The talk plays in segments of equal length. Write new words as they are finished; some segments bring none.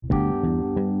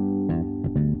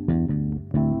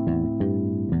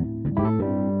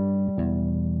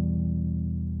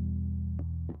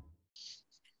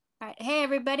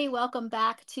everybody. Welcome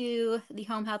back to the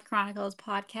Home Health Chronicles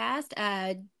podcast.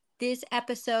 This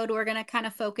episode, we're going to kind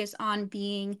of focus on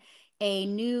being a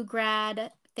new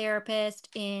grad therapist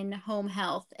in home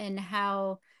health and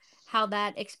how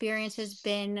that experience has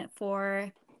been for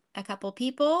a couple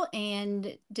people,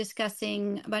 and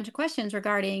discussing a bunch of questions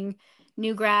regarding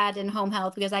new grad and home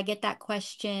health, because I get that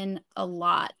question a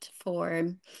lot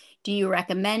for, do you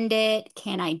recommend it?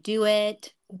 Can I do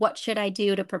it? What should I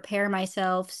do to prepare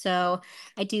myself? So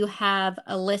I do have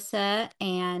Alyssa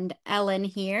and Ellen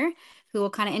here who will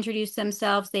kind of introduce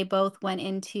themselves. They both went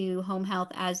into home health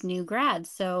as new grads.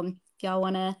 So if y'all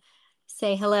want to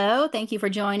say hello, thank you for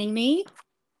joining me.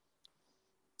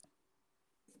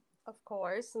 Of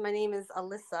course. My name is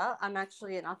Alyssa. I'm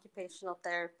actually an occupational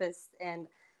therapist in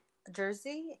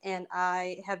Jersey, and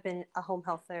I have been a home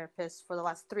health therapist for the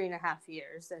last 3.5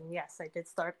 years. And yes, I did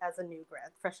start as a new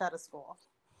grad, fresh out of school.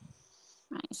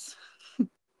 Nice.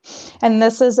 And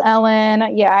this is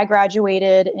Ellen. Yeah, I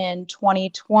graduated in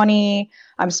 2020.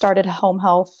 I started home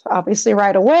health obviously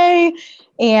right away.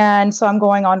 And so I'm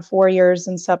going on 4 years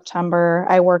in September.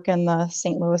 I work in the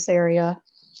St. Louis area.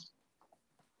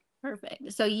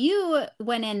 Perfect. So you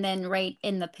went in then right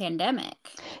in the pandemic.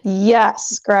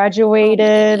 Yes, Oh my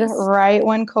graduated goodness. right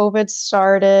when COVID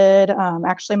started.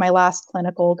 Actually, my last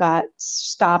clinical got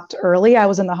stopped early. I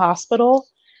was in the hospital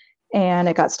and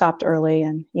it got stopped early.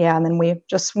 And yeah, and then we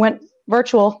just went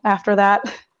virtual after that.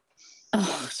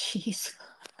 Oh, jeez.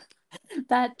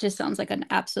 That just sounds like an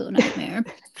absolute nightmare.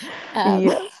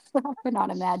 Yeah. I cannot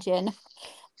imagine.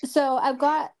 So I've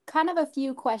got kind of a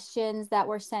few questions that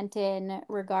were sent in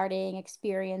regarding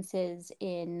experiences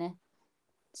in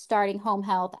starting home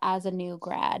health as a new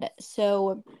grad.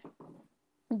 So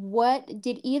what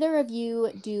did either of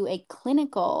you do a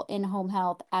clinical in home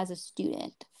health as a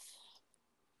student?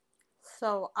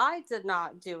 So I did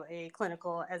not do a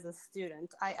clinical as a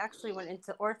student. I actually went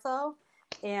into ortho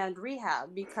and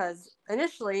rehab because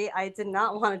initially I did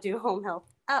not want to do home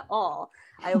health at all.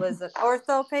 I was an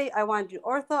ortho I wanted to do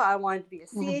ortho. I wanted to be a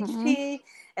Mm-hmm. CHT,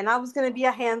 and I was going to be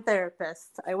a hand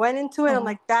therapist. I went into it. I'm Oh,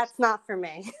 like, that's not for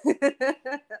me.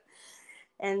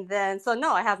 And then, so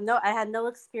no, I had no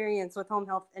experience with home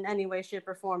health in any way, shape,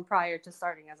 or form prior to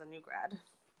starting as a new grad.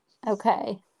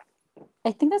 okay.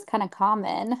 I think that's kind of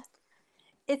common.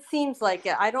 It seems like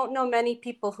it. I don't know many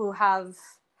people who have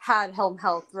had home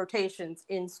health rotations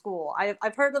in school.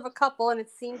 I've heard of a couple, and it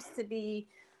seems to be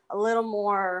a little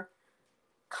more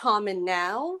common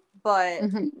now. But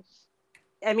Hmm.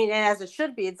 I mean, and as it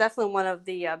should be, it's definitely one of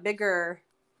the bigger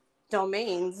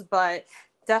domains. But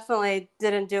definitely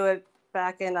didn't do it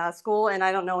back in school, and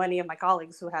I don't know any of my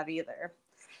colleagues who have either.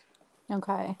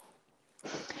 Okay.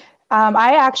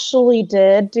 I actually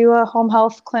did do a home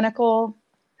health clinical.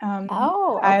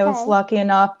 Oh, I was okay. lucky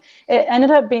enough. It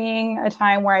ended up being a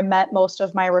time where I met most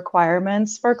of my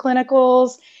requirements for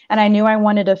clinicals, and I knew I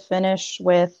wanted to finish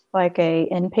with like a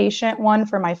inpatient one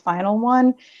for my final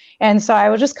one. And so I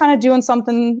was just kind of doing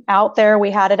something out there.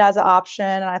 We had it as an option,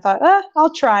 and I thought,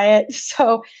 I'll try it.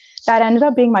 So that ended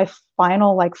up being my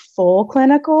final like full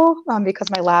clinical because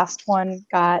my last one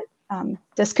got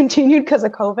discontinued because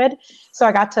of COVID. So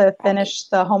I got to Right. finish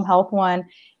the home health one,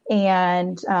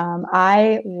 and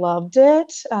I loved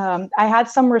it. I had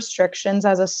some restrictions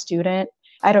as a student.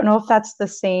 I don't know if that's the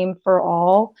same for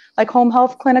all like home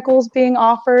health clinicals being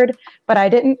offered, but I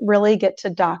didn't really get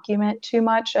to document too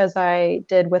much as I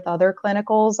did with other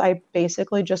clinicals. I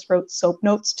basically just wrote soap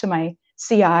notes to my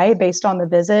CI based on the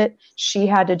visit. She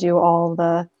had to do all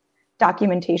the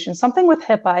documentation, something with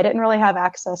HIPAA. I didn't really have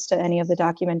access to any of the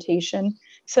documentation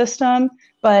system,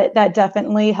 but that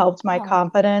definitely helped my Oh,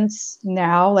 confidence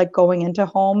now, like going into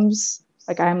homes.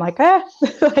 Like I'm like,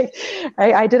 like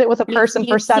I did it with a person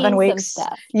for you've seven seen some weeks.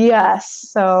 stuff. Yes.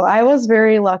 So I was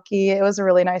very lucky. It was a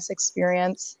really nice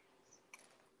experience.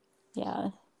 Yeah.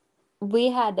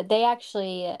 They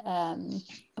actually,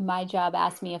 my job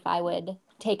asked me if I would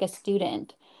take a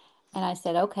student. And I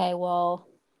said, okay, well,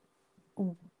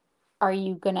 are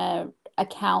you gonna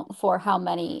account for how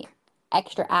many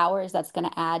extra hours that's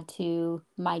gonna add to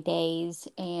my days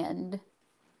and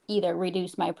either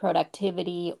reduce my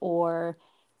productivity or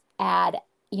add,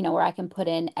 where I can put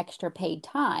in extra paid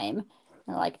time? And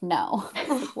they're like, no. It's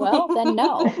like, well, then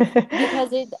no.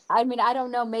 Because I mean, I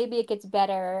don't know, maybe it gets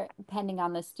better depending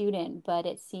on the student, but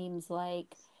it seems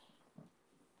like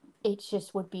it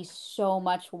just would be so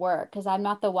much work because I'm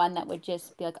not the one that would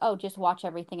just be like, oh, just watch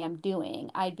everything I'm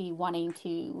doing. I'd be wanting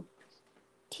to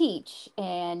teach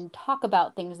and talk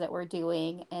about things that we're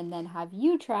doing and then have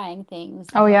you trying things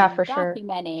Oh and yeah, then for sure.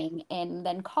 documenting and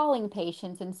then calling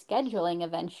patients and scheduling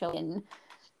eventually. And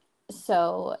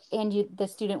So, and the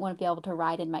student wouldn't be able to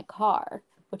ride in my car,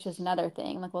 which is another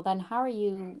thing. Like, well, then how are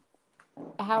you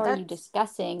That's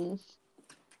discussing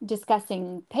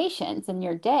patients in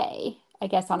your day? I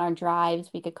guess on our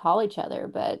drives we could call each other,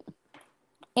 but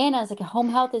and I was like, home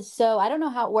health is so, I don't know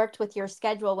how it worked with your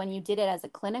schedule when you did it as a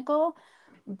clinical,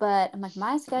 but I'm like,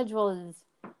 my schedule is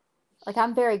like,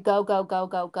 I'm very go, go, go,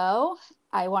 go, go.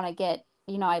 I want to get,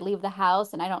 I leave the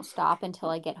house and I don't stop until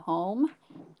I get home,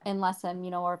 unless I'm,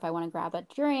 or if I want to grab a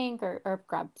drink or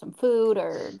grab some food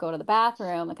or go to the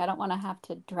bathroom. Like, I don't want to have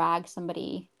to drag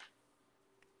somebody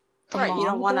right. You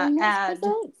don't along want to during those add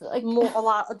visits. Like, more a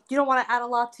lot. You don't want to add a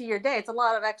lot to your day. It's a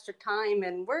lot of extra time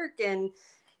and work, and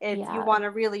if you yeah, want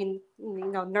to really,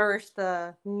 nourish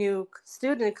the new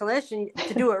student clinician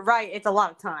to do it right, it's a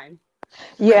lot of time.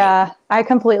 right. Yeah, I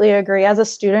completely agree. As a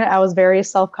student, I was very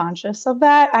self-conscious of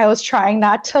that. I was trying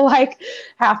not to like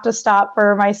have to stop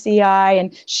for my CI,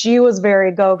 and she was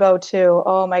very go-go too.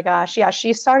 Oh my gosh. Yeah,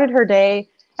 she started her day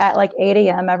at like 8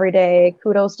 a.m. every day.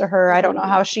 Kudos to her. I don't know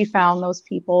how she found those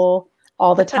people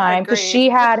all the time because Agreed. she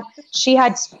had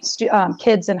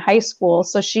kids in high school,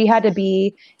 so she had to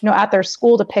be at their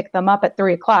school to pick them up at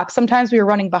 3 o'clock. Sometimes we were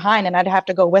running behind, and I'd have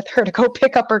to go with her to go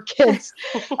pick up her kids.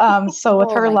 So with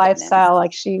Oh her my goodness. lifestyle,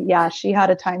 like she had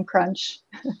a time crunch.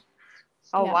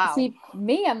 Oh Yeah. wow. See,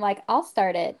 me, I'm like, I'll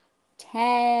start at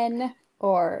 10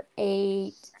 or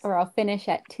 8, or I'll finish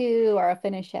at 2, or I'll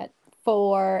finish at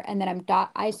 4. And then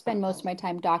I spend most of my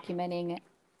time documenting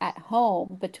at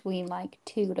home between like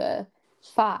 2 to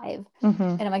 5. Hmm.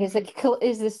 And I'm like,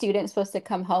 is the student supposed to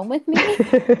come home with me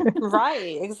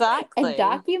Right. and Exactly.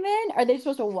 document? Are they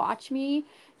supposed to watch me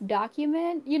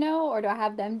document, or do I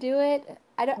have them do it?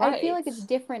 I feel Right. like it's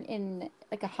different in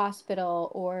like a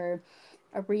hospital or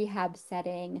a rehab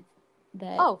setting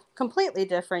that Oh, completely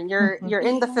different. Hmm. You're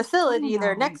in the facility,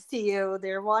 they're yeah, next to you,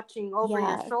 they're watching over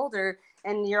your yeah, shoulder,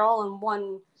 and you're all in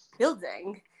one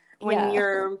building. When yeah,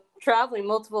 you're traveling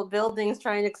multiple buildings,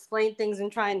 trying to explain things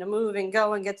and trying to move and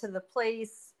go and get to the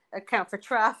place, account for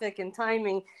traffic and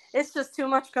timing, it's just too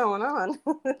much going on.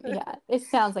 yeah. It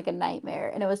sounds like a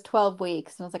nightmare. And it was 12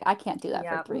 weeks. And I was like, I can't do that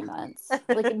for Yeah. 3 months.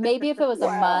 Like maybe if it was a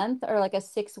Yeah. month or like a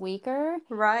 6-weeker,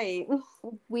 Right.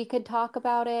 we could talk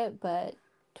about it, but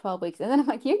 12 weeks. And then I'm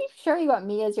like, you sure you want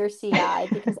me as your CI?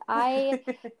 Because I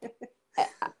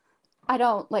I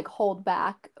don't like hold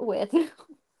back with,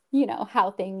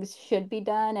 how things should be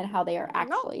done and how they are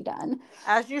No, actually done.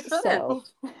 as you shouldn't. So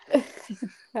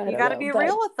I You don't got to know, be but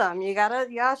real with them. You gotta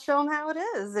show them how it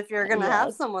is if you're gonna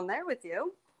have yes, someone there with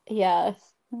you. yeah,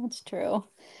 that's true.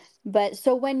 But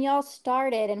so when y'all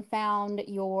started and found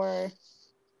your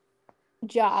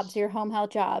jobs, your home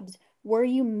health jobs, were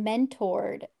you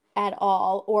mentored at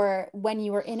all? Or when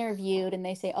you were interviewed and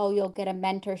they say, oh, you'll get a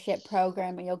mentorship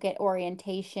program or you'll get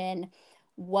orientation,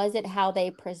 was it how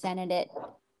they presented it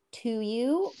to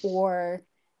you? Or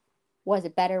was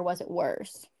it better? Was it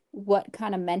worse? What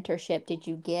kind of mentorship did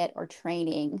you get or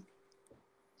training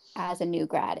as a new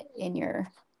grad in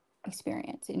your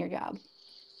experience, in your job?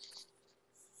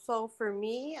 So for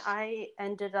me,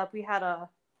 we had a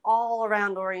all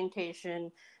around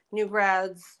orientation, new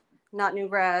grads, not new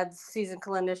grads, seasoned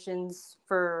clinicians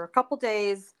for a couple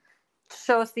days,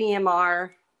 show us the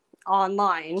EMR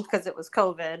online because it was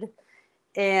COVID,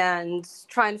 and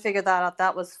trying to figure that out.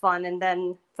 That was fun. And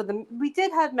then we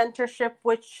did have mentorship,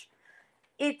 which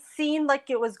it seemed like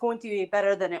it was going to be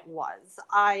better than it was.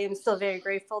 I am still very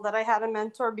grateful that I had a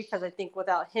mentor because I think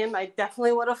without him, I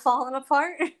definitely would have fallen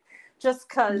apart. Just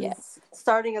because Yes.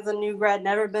 starting as a new grad,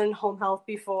 never been in home health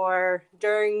before,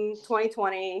 during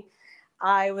 2020,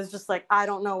 I was just like, I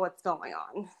don't know what's going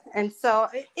on. And so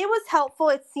it was helpful.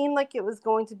 It seemed like it was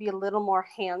going to be a little more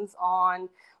hands on,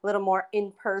 a little more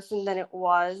in person than it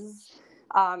was.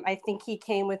 I think he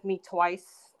came with me twice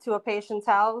to a patient's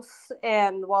house.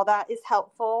 And while that is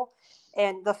helpful,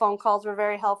 and the phone calls were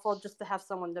very helpful just to have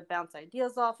someone to bounce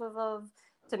ideas off of,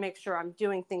 to make sure I'm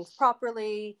doing things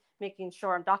properly, making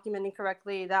sure I'm documenting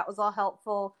correctly, that was all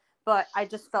helpful. But I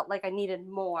just felt like I needed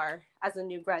more as a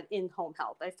new grad in home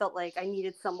health. I felt like I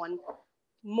needed someone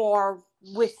more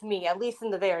with me, at least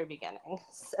in the very beginning,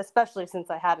 especially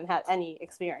since I hadn't had any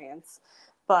experience.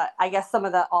 But I guess some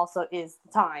of that also is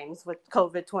the times with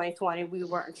COVID 2020. We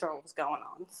weren't sure what was going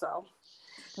on. So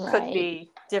could Right. be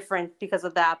different because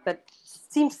of that. But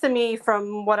seems to me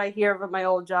from what I hear of my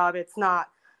old job, it's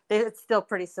still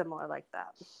pretty similar like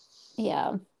that.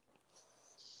 Yeah.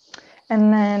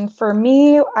 And then for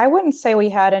me, I wouldn't say we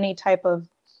had any type of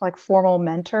like formal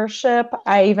mentorship.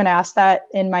 I even asked that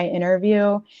in my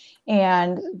interview.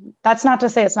 And that's not to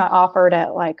say it's not offered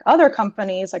at like other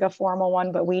companies, like a formal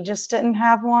one, but we just didn't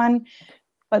have one.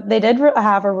 But they did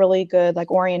have a really good like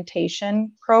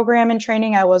orientation program and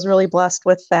training. I was really blessed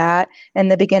with that in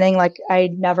the beginning. Like I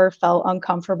never felt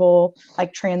uncomfortable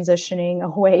like transitioning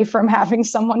away from having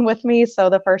someone with me. So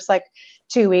the first like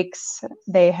 2 weeks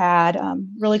they had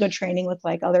really good training with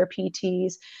like other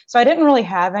PTs. So I didn't really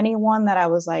have anyone that I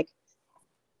was like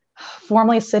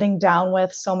formally sitting down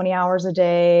with so many hours a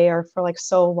day or for like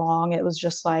so long. It was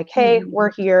just like, hey,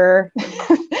 we're here.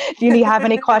 If you have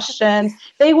any questions,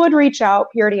 they would reach out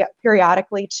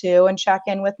periodically too and check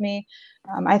in with me.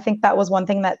 I think that was one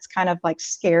thing that's kind of like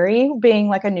scary being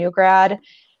like a new grad.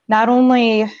 Not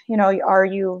only, are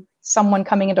you someone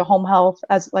coming into home health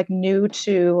as like new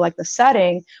to like the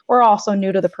setting, we're also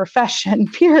new to the profession,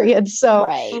 period. So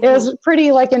it was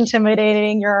pretty like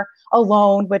intimidating. You're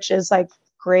alone, which is like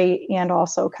great and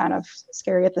also kind of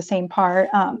scary at the same part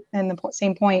and the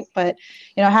same point. But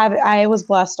I was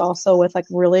blessed also with like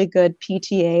really good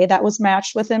PTA that was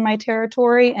matched within my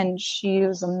territory, and she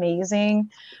was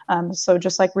amazing. So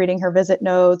just like reading her visit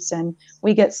notes, and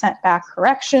we get sent back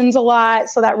corrections a lot,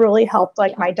 so that really helped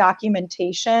like my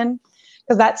documentation,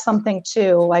 because that's something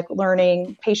too, like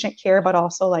learning patient care, but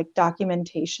also like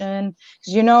documentation.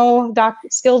 Because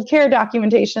skilled care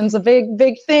documentation is a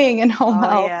big thing in home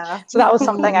health. Yeah. So that was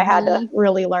something I had to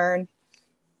really learn.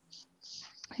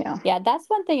 Yeah, that's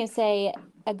one thing to say,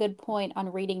 a good point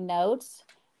on reading notes.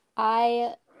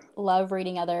 I love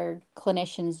reading other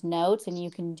clinicians' notes, and you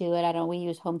can do it. I don't know, we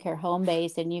use Home Care Home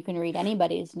Base, and you can read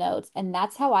anybody's notes. And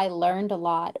that's how I learned a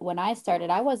lot when I started.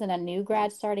 I wasn't a new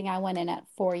grad starting. I went in at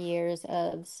 4 years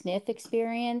of SNF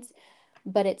experience,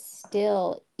 but it's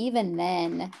still, even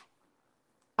then,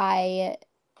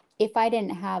 if I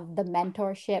didn't have the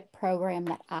mentorship program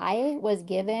that I was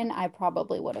given, I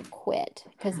probably would have quit.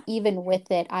 Because even with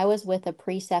it, I was with a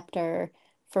preceptor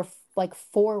for like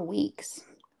 4 weeks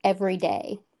every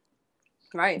day,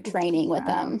 training with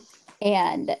them.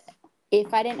 And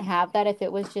if I didn't have that, if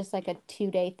it was just like a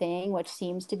 2-day thing, which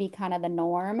seems to be kind of the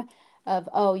norm of,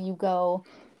 oh, you go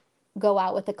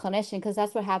out with a clinician, because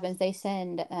that's what happens. They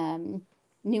send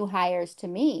new hires to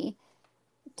me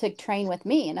to train with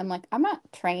me. And I'm like, I'm not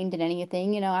trained in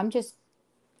anything,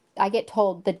 I get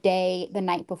told the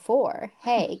night before,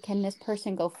 hey, can this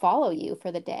person go follow you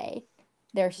for the day?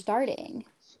 They're starting,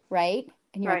 right?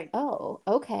 And you're like, oh,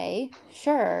 okay,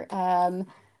 sure.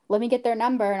 Let me get their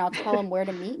number and I'll tell them where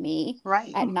to meet me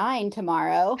at 9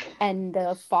 tomorrow. And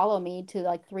they'll follow me to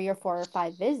like 3 or 4 or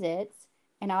 5 visits.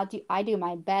 And I do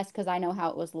my best, because I know how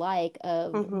it was like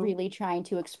of really trying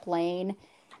to explain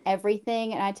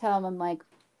everything. And I tell them, I'm like,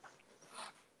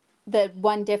 the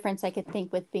one difference I could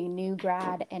think with being new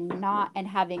grad and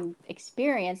having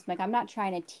experience, like, I'm not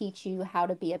trying to teach you how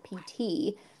to be a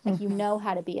PT, like,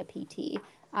 how to be a PT.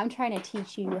 I'm trying to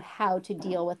teach you how to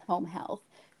deal with home health,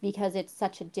 because it's just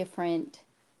such a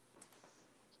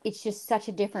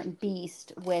different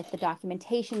beast with the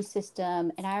documentation system.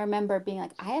 And I remember being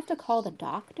like, I have to call the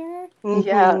doctor?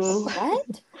 Yes.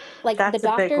 What? Like, the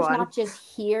doctor's not just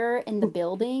here in the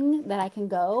building that I can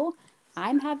go.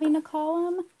 I'm having to call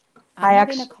him. I'm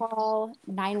having to call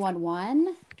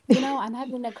 911. I'm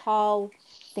having to call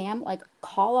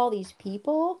call all these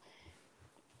people.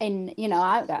 And,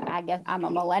 I guess I'm a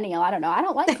millennial. I don't know. I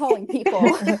don't like calling people.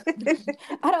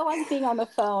 I don't like being on the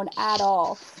phone at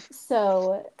all.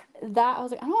 So I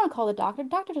was like, I don't want to call the doctor. The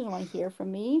doctor doesn't want to hear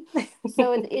from me.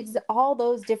 So it's all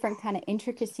those different kind of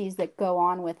intricacies that go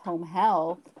on with home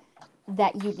health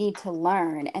that you need to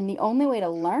learn. And the only way to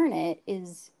learn it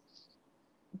is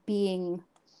being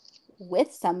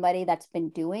with somebody that's been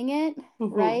doing it,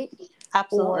 right?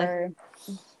 Absolutely. Or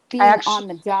being on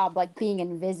the job, like being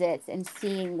in visits and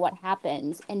seeing what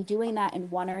happens, and doing that in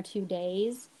 1 or 2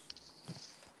 days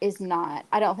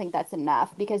I don't think that's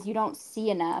enough, because you don't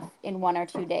see enough in 1 or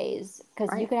 2 days,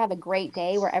 because you could have a great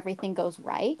day where everything goes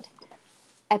right,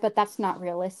 but that's not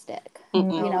realistic.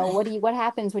 What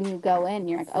happens when you go in and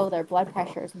you're like, oh, their blood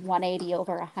pressure is 180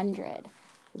 over 100,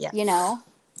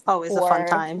 always a fun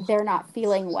time. They're not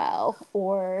feeling well,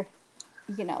 or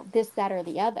this, that, or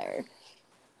the other.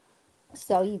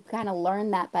 So you kind of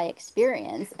learn that by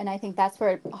experience. And I think that's where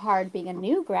it's hard being a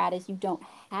new grad, is you don't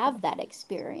have that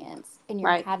experience, and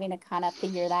you're having to kind of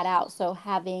figure that out. So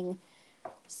having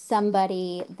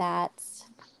somebody that's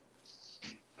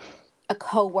a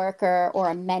coworker or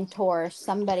a mentor,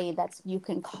 somebody that's you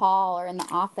can call, or in the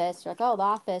office, you're like, oh, the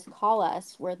office, call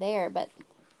us, we're there. But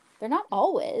they're not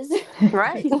always,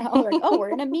 Right. Like, oh, we're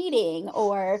in a meeting,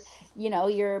 or,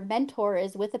 your mentor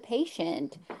is with a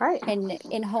patient. Right. And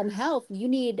in home health, you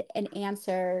need an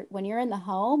answer when you're in the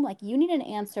home, like, you need an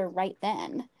answer right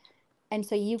then. And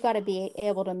so you've got to be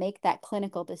able to make that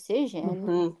clinical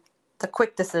decision The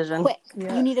quick decision. quick.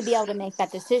 You need to be able to Yes. make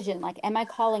that decision. Like, am I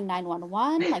calling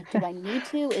 911? Like, do I need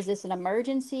to? Is this an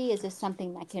emergency? Is this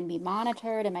something that can be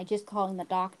monitored? Am I just calling the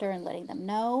doctor and letting them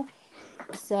know?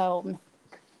 So,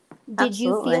 did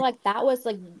you feel Absolutely. like that was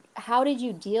like, how did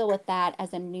you deal with that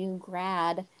as a new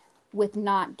grad with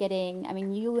not getting, I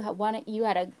mean, you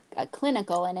had a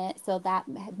clinical in it, so that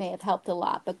may have helped a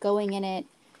lot, but going in it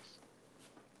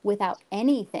without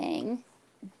anything,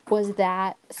 was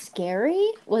that scary?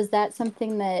 Was that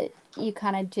something that you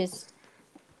kind of just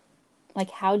like,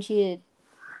 how'd you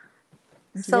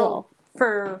So deal?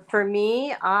 for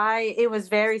me, it was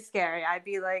very scary. I'd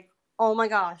be like, oh my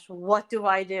gosh, what do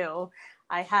I do?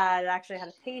 I had actually had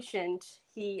a patient.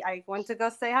 I went to go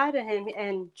say hi to him,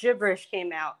 and gibberish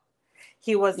came out.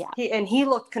 Yeah. He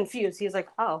looked confused. He was like,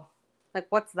 oh, like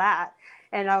what's that?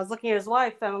 And I was looking at his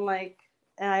wife, and I'm like,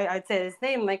 I'd say his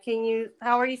name, like,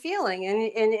 how are you feeling? And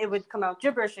it would come out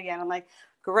gibberish again. I'm like,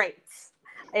 great.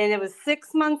 And it was 6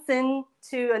 months into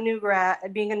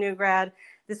being a new grad.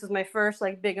 This was my first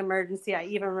like big emergency. I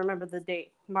even remember the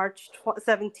date, March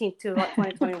 17th,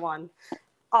 2021.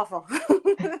 Awful.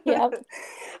 Yep.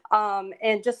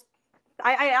 And just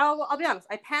I'll be honest.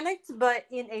 I panicked, but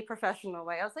in a professional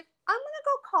way. I was like, I'm gonna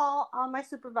go call my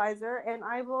supervisor, and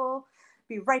I will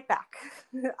be right back.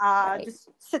 Right. Just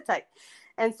sit tight.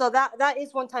 And so that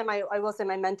is one time I will say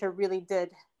my mentor really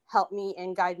did help me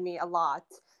and guide me a lot.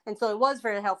 And so it was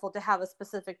very helpful to have a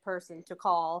specific person to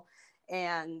call.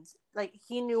 And like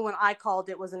he knew when I called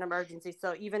it was an emergency.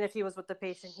 So even if he was with the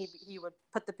patient, he would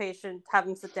put the patient, have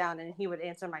him sit down, and he would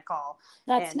answer my call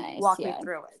That's and nice. walk me Yeah.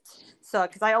 through it. So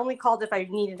because I only called if I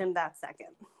needed him that second.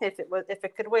 If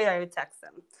it could wait, I would text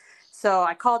him. So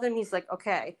I called him. He's like,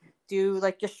 okay, do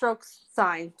like your stroke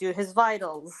sign, do his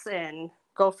vitals, and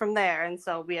go from there. And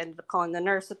so we ended up calling the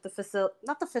nurse at the facility,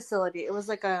 not the facility. It was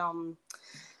like a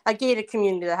gated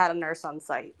community that had a nurse on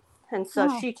site. And so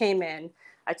Oh, she came in.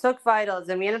 I took vitals,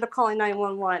 and we ended up calling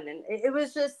 911. And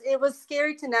it was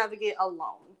scary to navigate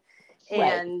alone.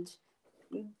 right. And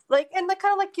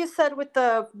kind of like you said with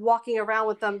the walking around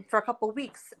with them for a couple of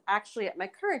weeks. Actually, at my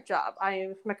current job,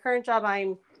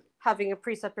 I'm having a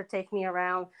preceptor take me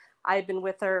around. I've been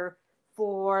with her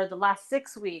for the last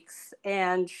 6 weeks,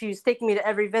 and she's taking me to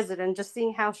every visit, and just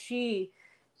seeing how she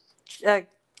uh,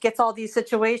 gets all these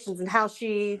situations and how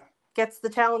she gets the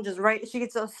challenges right. She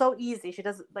gets so easy. She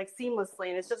does it like seamlessly,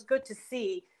 and it's just good to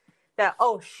see that.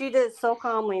 Oh, she did it so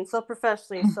calmly and so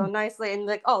professionally, so nicely, and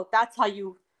like, oh, that's how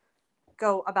you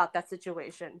go about that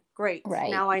situation. Great.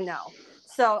 Right. Now I know.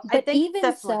 So I But think even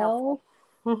definitely helpful.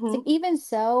 so, it's like, even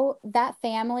so, that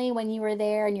family, when you were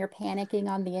there and you're panicking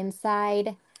on the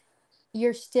inside,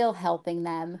 you're still helping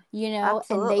them, and they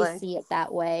Absolutely. see it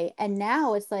that way. And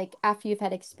now it's like, after you've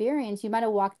had experience, you might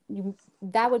have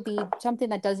that would be something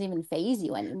that doesn't even phase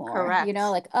you anymore, Correct.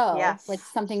 like, oh, like Yes.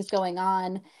 something's going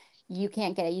on. You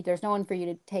can't there's no one for you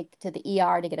to take to the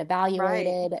ER to get Right.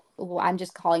 evaluated. Well, I'm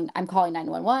calling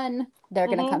 911. They're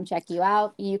going to Mm-hmm. come check you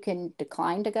out. You can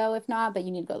decline to go if not, but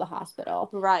you need to go to the hospital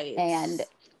Right. and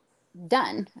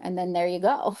done. And then there you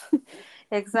go.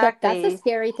 But that's a Exactly.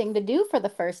 scary thing to do for the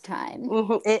first time.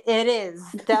 It is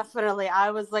definitely.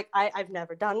 I was like, I've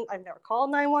never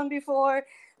called 911 before,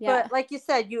 Yeah. but like you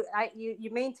said, you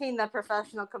maintain that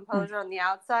professional composure on the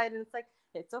outside, and it's like,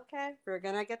 it's okay. We're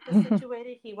gonna get this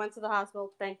situated. He went to the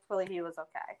hospital. Thankfully, he was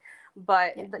okay.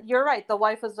 But Yeah. you're right. The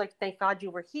wife was like, thank God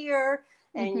you were here,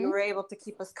 and you Mm-hmm. were able to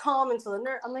keep us calm. And so the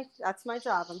nurse, I'm like, that's my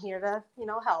job. I'm here to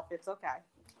help. It's okay.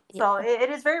 So Yeah. it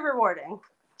is very rewarding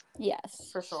Yes.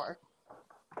 for sure.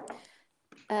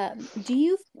 Do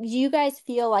you guys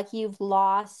feel like you've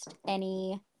lost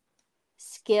any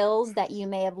skills that you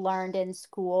may have learned in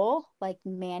school, like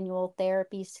manual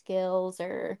therapy skills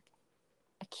or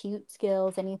acute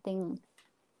skills, anything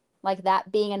like that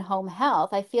being in home health?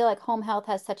 I feel like home health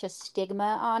has such a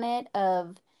stigma on it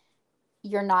of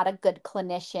you're not a good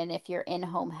clinician if you're in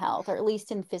home health, or at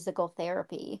least in physical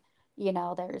therapy.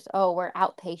 There's, oh, we're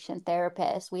outpatient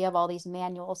therapists. We have all these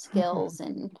manual skills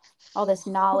and all this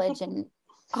knowledge, and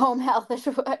home health is,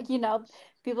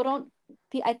 people don't,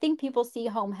 I think people see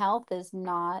home health as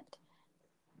not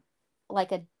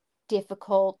like a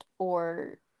difficult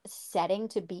or setting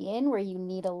to be in where you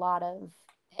need a lot of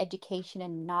education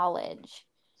and knowledge.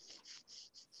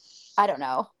 I don't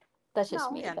know. That's just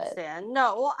No, we me, but understand.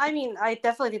 No, well, I mean, I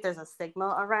definitely think there's a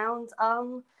stigma around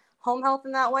home health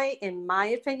in that way. In my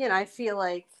opinion, I feel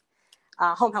like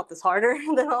home health is harder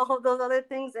than all of those other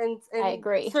things, and I in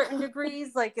agree. certain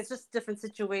degrees, like it's just different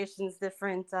situations,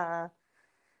 different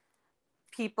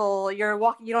people. You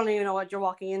don't even know what you're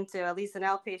walking into. At least an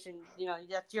outpatient,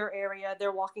 that's your area.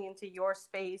 They're walking into your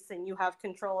space, and you have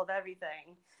control of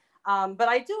everything. But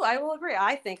I will agree.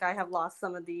 I think I have lost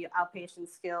some of the outpatient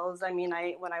skills. I mean,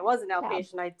 when I was an Yeah.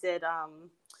 outpatient, I did,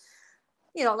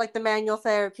 like the manual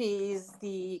therapies,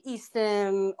 the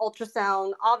e-stim,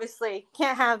 ultrasound. Obviously,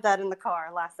 can't have that in the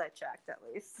car. Last I checked, at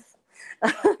least.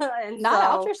 And Not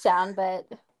so, ultrasound, but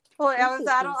well,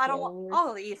 ECG I don't want skills.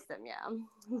 all the e-stim, yeah.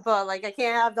 But like, I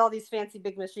can't have all these fancy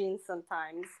big machines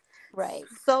sometimes. Right.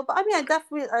 So, but I mean,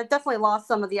 I definitely lost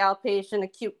some of the outpatient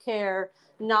acute care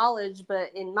knowledge,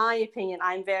 but in my opinion,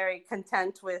 I'm very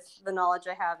content with the knowledge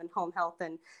I have in home health,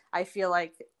 and I feel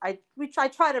like I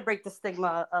try to break the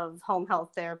stigma of home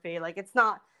health therapy. Like, it's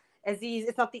not as easy.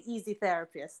 It's not the easy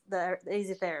therapist, the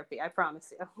easy therapy. I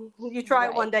promise you. You try it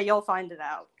Right. one day, you'll find it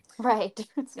out. Right.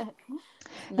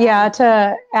 Yeah, Nice.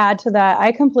 to add to that,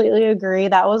 I completely agree.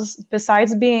 That was,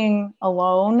 besides being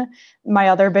alone, my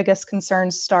other biggest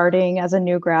concern starting as a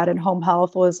new grad in home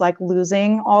health was like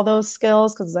losing all those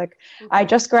skills because like I Mhm.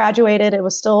 just graduated, it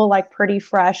was still like pretty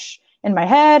fresh in my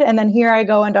head. And then here I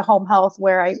go into home health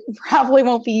where I probably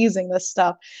won't be using this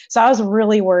stuff. So I was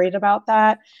really worried about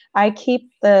that. I keep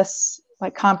this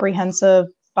like comprehensive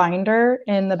binder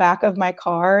in the back of my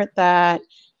car that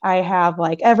I have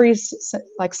like every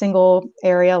like single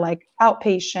area, like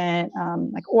outpatient,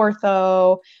 like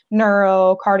ortho,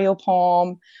 neuro,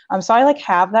 cardiopulm. So I like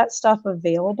have that stuff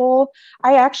available.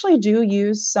 I actually do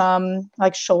use some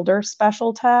like shoulder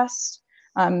special tests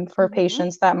for Hmm.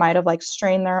 patients that might have like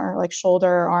strained their like shoulder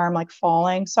or arm like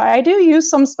falling. So I do use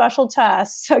some special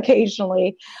tests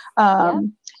occasionally. Yep.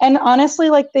 And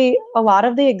honestly, like a lot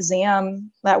of the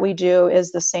exam that we do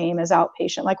is the same as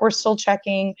outpatient. Like we're still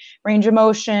checking range of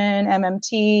motion,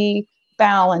 MMT,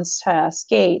 balance test,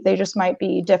 gait. They just might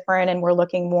be different, and we're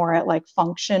looking more at like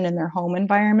function in their home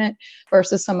environment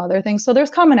versus some other things. So there's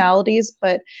commonalities,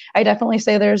 but I definitely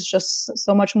say there's just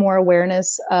so much more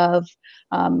awareness of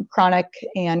chronic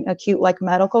and acute like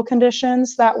medical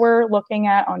conditions that we're looking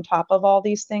at on top of all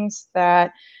these things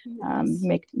that Nice.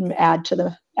 make add to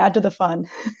the fun.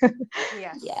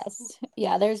 Yes. Yes.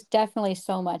 Yeah, there's definitely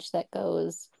so much that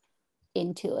goes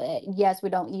into it. Yes, I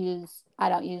don't use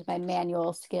my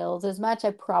manual skills as much.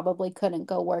 I probably couldn't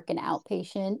go work an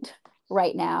outpatient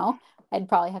right now. I'd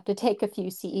probably have to take a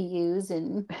few CEUs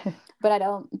but I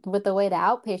don't, with the way the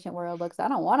outpatient world looks, I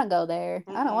don't want to go there.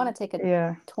 I don't want Mm-mm. to take a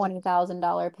Yeah.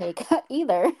 $20,000 pay cut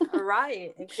either.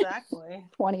 Right. Exactly.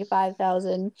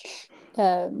 25,000.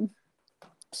 Um,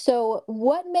 so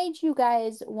what made you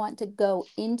guys want to go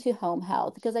into home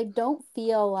health? Because I don't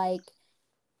feel like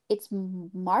it's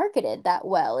marketed that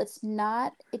well.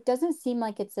 It doesn't seem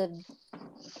like it's a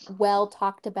well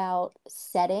talked about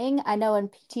setting. I know in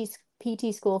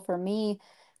PT school for me,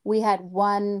 we had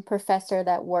one professor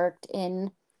that worked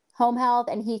in home health,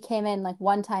 and he came in like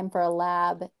one time for a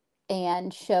lab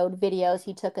and showed videos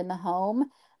he took in the home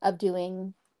of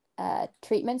doing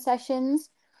treatment sessions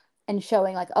and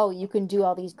showing like, oh, you can do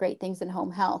all these great things in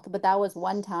home health. But that was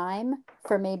one time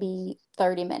for maybe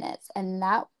 30 minutes, and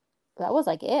that was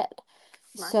like it.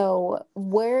 Right. So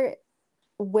where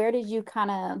did you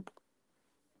kind of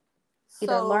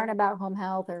either learn So about home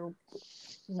health or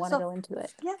want to So go into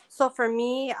it? yeah, so for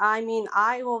me, I mean,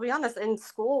 I will be honest, in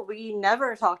school we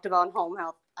never talked about home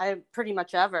health. I pretty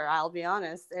much ever, I'll be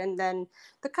honest. And then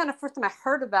the kind of first time I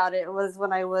heard about it was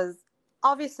when I was,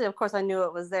 obviously, of course I knew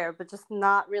it was there, but just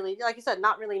not really, like you said,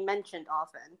 not really mentioned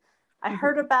often. I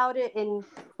heard Hmm. about it in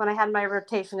when I had my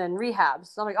rotation in rehab.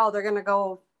 So I'm like, oh, they're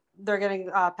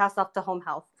gonna pass off to home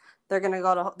health. They're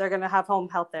gonna have home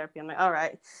health therapy. I'm like, all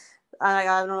right. I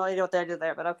don't really know what they do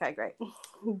there, but okay, great.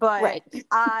 But Right.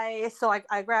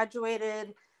 I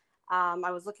graduated.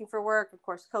 I was looking for work. Of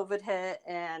course, COVID hit,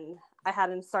 and I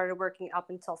hadn't started working up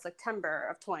until September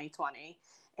of 2020.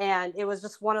 And it was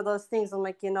just one of those things. I'm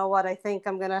like, you know what? I think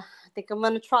I'm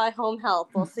gonna try home health.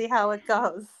 We'll see how it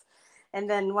goes. And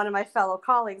then one of my fellow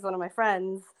colleagues, one of my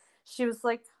friends, she was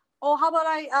like, "Oh, how about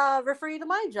I refer you to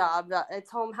my job? It's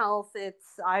home health.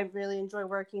 I really enjoy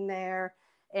working there,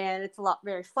 and it's a lot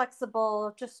very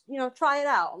flexible. Just try it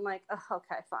out." I'm like, oh,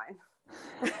 "Okay, fine."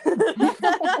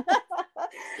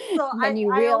 So And then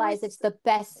you I always realize it's the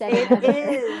best setting it ever.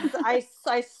 is.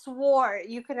 I swore.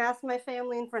 You can ask my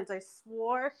family and friends. I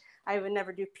swore I would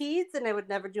never do peds and I would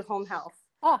never do home health.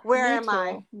 Oh, Where me am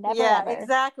I? too. Never Yeah, ever.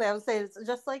 exactly. I would say it's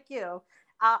just like you.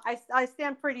 I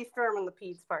stand pretty firm on the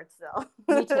peds part still.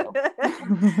 Me too.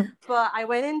 But I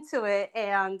went into it,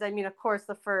 and I mean, of course,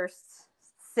 the first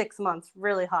 6 months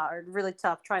really hard, really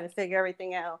tough, trying to figure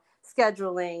everything out,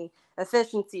 scheduling,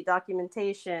 efficiency,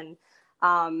 documentation.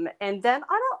 And then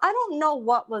I don't know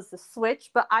what was the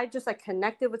switch, but I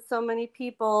connected with so many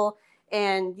people,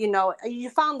 and you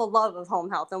found the love of home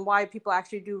health and why people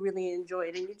actually do really enjoy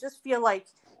it, and you just feel like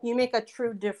you make a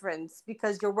true difference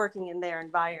because you're working in their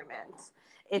environment.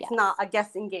 It's Yes. not a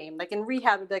guessing game. Like in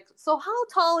rehab, it'd be like, so how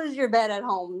tall is your bed at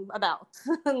home about?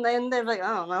 And then they're like,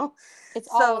 I don't know. It's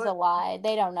always a So lie.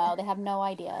 They don't know. They have no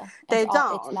idea. they It's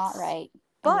don't. not right.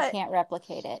 And you But can't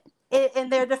replicate it. in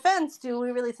their defense, do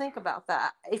we really think about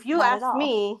that? If you Not at asked all.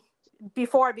 me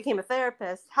before I became a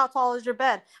therapist, how tall is your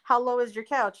bed? How low is your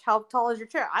couch? How tall is your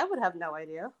chair? I would have no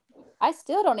idea. I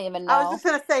still don't even know. I was just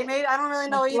going to say, maybe I don't really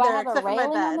know Like, do I either, have a except for my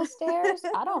railing on bed. the stairs?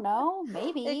 I don't know.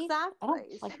 Maybe. I don't,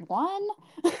 Exactly. like one.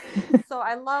 So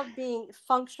I love being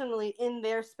functionally in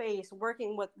their space,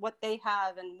 working with what they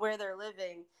have and where they're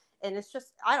living. And it's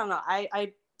just, I don't know.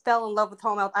 I fell in love with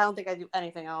home health. I don't think I do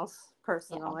anything else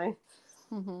personally.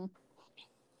 Mm-hmm.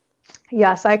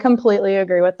 Yes, I completely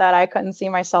agree with that. I couldn't see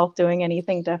myself doing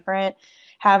anything different.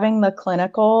 Having the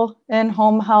clinical in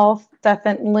home health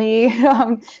definitely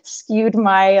skewed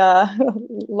my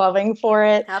loving for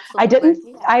it.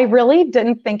 Absolutely. I really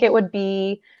didn't think it would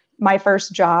be my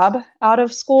first job out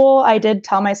of school. I did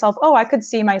tell myself, oh, I could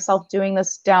see myself doing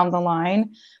this down the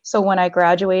line. So when I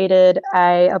graduated,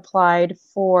 I applied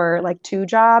for like 2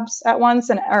 jobs at once,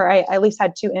 or I at least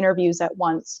had 2 interviews at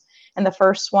once. And the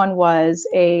first one was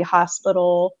a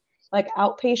hospital, like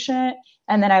outpatient.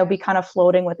 And then I would be kind of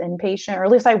floating with inpatient, or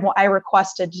at least I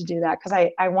requested to do that because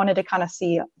I wanted to kind of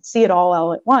see it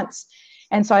all at once.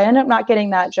 And so I ended up not getting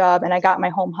that job, and I got my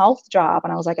home health job.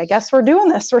 And I was like, I guess we're doing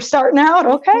this. We're starting out.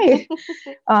 Okay.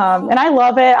 And I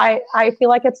love it. I feel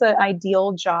like it's an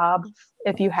ideal job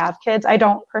if you have kids. I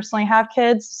don't personally have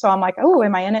kids, so I'm like, oh,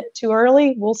 am I in it too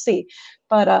early? We'll see.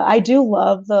 But I do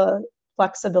love the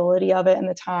flexibility of it and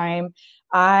the time.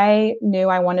 I knew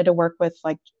I wanted to work with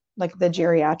like the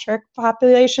geriatric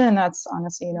population, and that's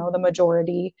honestly, the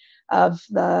majority of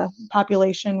the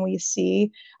population we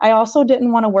see. I also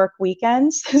didn't want to work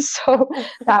weekends, so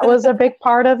that was a big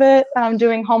part of it,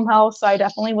 doing home health. So I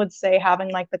definitely would say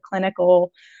having like the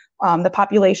clinical, the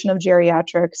population of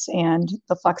geriatrics and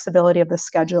the flexibility of the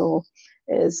schedule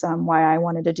is why I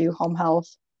wanted to do home health.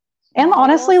 And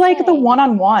honestly, like the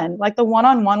one-on-one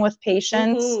with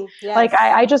patients, Mm-hmm. Yes. like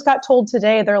I just got told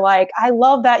today, they're like, I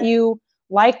love that you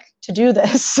like to do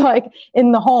this, like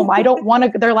in the home. I don't want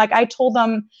to, they're like, I told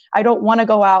them I don't want to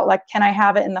go out. Like, can I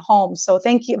have it in the home? So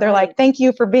thank you. They're like, thank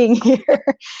you for being here.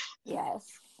 Yes.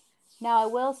 Now I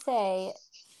will say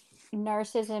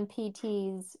nurses and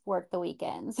PTs work the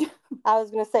weekends. I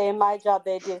was going to say in my job,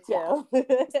 they do too.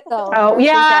 So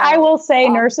I will say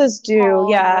nurses do.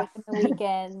 Yeah. The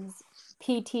weekends.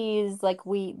 PTs, like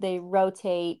they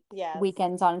rotate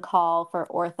weekends on call for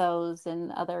orthos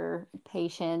and other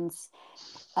patients.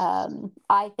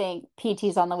 I think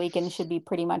PTs on the weekends should be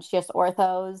pretty much just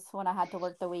orthos. When I had to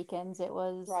work the weekends, it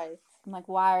was I'm like,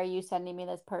 why are you sending me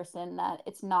this person that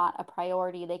it's not a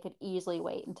priority? They could easily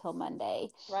wait until Monday.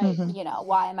 Right. Mm-hmm.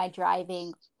 Why am I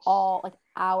driving all like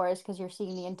hours because you're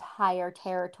seeing the entire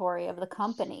territory of the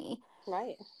company?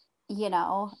 Right.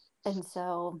 And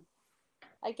so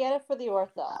I get it for the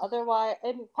ortho. Otherwise,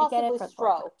 and possibly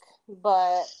stroke.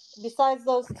 But besides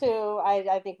those 2,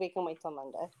 I think we can wait till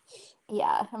Monday.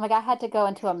 Yeah. I'm like, I had to go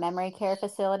into a memory care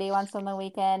facility once on the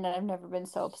weekend, and I've never been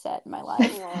so upset in my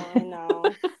life. Oh, I know.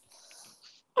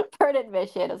 For an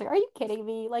admission. I was like, are you kidding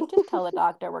me? Like, just tell the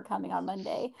doctor we're coming on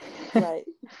Monday. Right.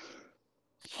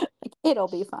 Like, it'll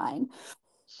be fine.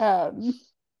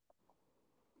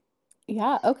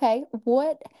 Yeah, okay.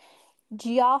 What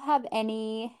do y'all have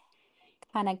any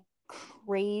kind of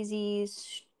crazy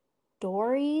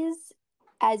stories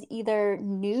as either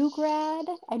new grad?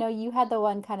 I know you had the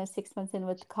one kind of 6 months in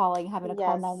with having to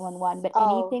call 911, but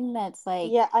anything that's like...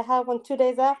 Yeah, I had one 2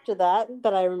 days after that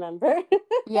I remember.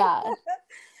 Yeah.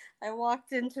 I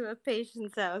walked into a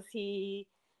patient's house. We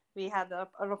had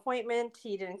an appointment.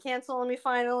 He didn't cancel on me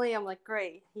finally. I'm like,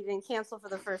 great. He didn't cancel for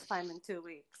the first time in 2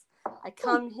 weeks. I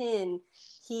come in.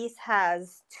 He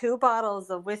has 2 bottles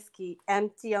of whiskey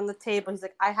empty on the table. He's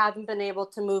like, I haven't been able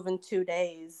to move in 2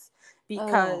 days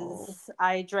because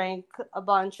I drank a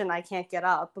bunch and I can't get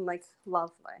up. I'm like,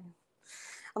 lovely.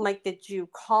 I'm like, did you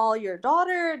call your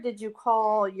daughter? Did you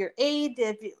call your aide?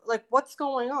 What's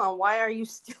going on? Why are you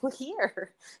still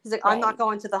here? He's like, I'm not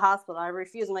going to the hospital. I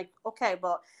refuse. I'm like, okay,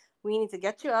 but we need to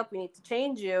get you up. We need to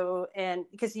change you. And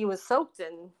because he was soaked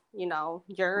in,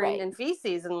 urine and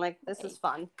feces. And like, this is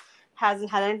fun. Hasn't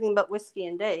had anything but whiskey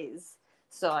in days.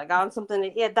 So I got him something to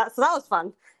eat. So that was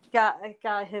fun. I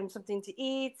got him something to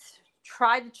eat.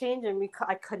 Tried to change him.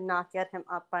 I could not get him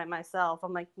up by myself.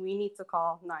 I'm like, we need to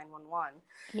call 911.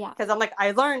 Yeah. Because I'm like,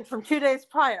 I learned from 2 days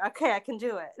prior. Okay, I can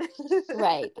do it.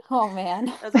 Right. Oh, man.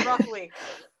 It was a rough week.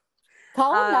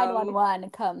 Calling Um, 911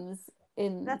 comes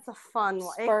in that's a fun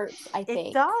one. spurts, I It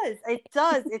think. does. It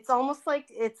does. It's almost like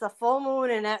it's a full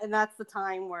moon, and that's the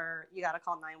time where you got to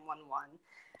call 911.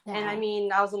 And I Yeah.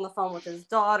 mean, I was on the phone with his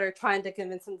daughter trying to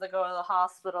convince him to go to the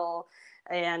hospital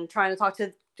and trying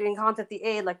to doing contact the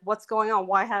aide, like, what's going on?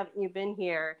 Why haven't you been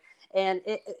here? And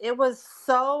it was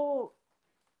so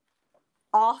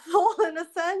awful in a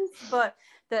sense, but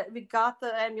that we got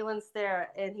the ambulance there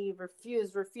and he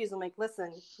refused. I'm like,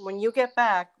 listen, when you get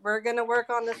back, we're gonna work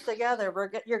on this together.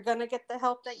 You're gonna get the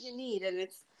help that you need, and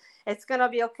it's gonna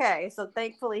be okay. So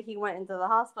thankfully he went into the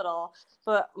hospital.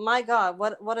 But my God,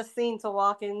 what a scene to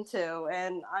walk into.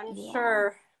 And I'm Yeah.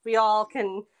 sure we all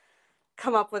can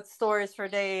come up with stories for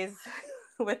days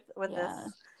with this. Yeah.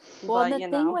 Well, But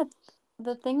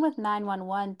the thing with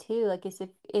 911 too, like is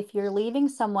if you're leaving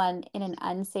someone in an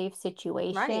unsafe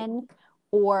right, situation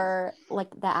or like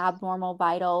the abnormal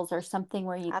vitals or something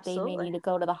where they may absolutely, need to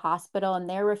go to the hospital and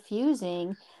they're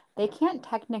refusing, they can't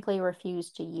technically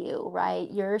refuse to you, right?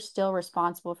 You're still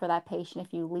responsible for that patient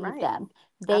if you leave right, them.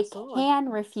 They absolutely, can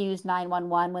refuse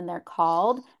 911 when they're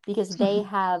called because they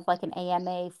have like an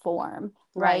AMA form,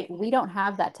 right? right, We don't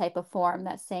have that type of form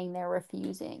that's saying they're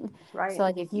refusing. So right,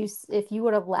 like if you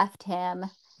would have left him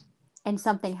and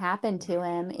something happened to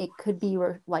him, it could be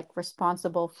like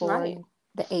responsible for right,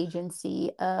 the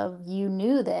agency of you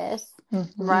knew this.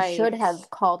 You Mhm. should right, have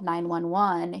called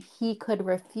 911. He could have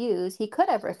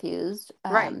refused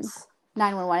right.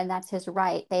 911 and that's his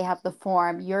right. They have the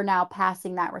form. You're now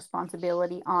passing that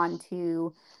responsibility on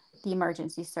to the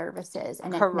emergency services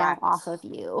and it's now Correct. off of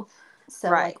you.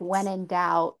 So, like, Right. when in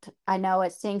doubt, I know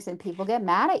it stinks and people get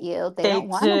mad at you. They They don't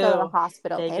want to go to the do.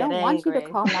 hospital. They They get don't want you to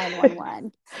angry. call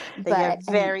 911. They get And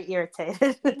very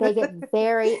irritated. they get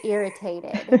very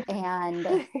irritated.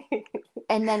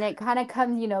 And then it kind of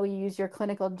comes, you use your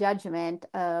clinical judgment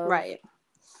of, Right.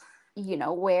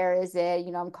 where is it?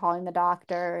 I'm calling the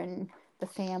doctor and the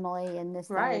family and this,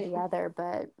 that, or Right. the other.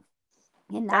 But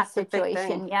in that That's the big thing.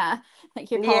 situation, yeah,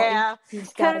 like you're calling, Yeah. you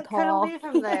just got to Couldn't call. leave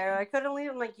him there. I couldn't leave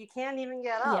him. Like, you can't even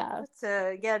get up Yeah,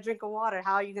 to get a drink of water.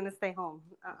 How are you gonna stay home?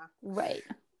 right.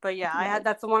 But yeah, I had Right.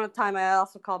 that's the one time I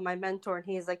also called my mentor, and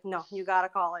he's like, "No, you gotta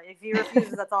call it. If he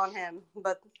refuses, that's on him.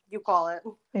 But you call it."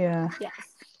 Yeah.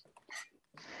 Yes.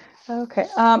 Okay.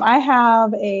 I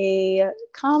have a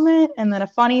comment and then a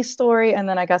funny story, and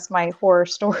then I guess my horror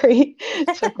story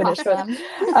to finish with.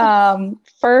 Awesome.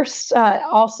 First,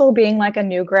 also being like a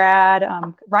new grad,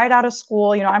 right out of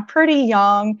school, I'm pretty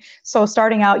young. So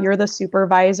starting out, you're the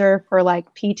supervisor for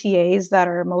like PTAs that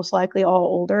are most likely all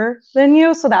older than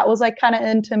you. So that was like kind of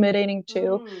intimidating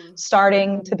too,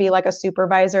 starting to Mhm. be like a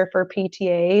supervisor for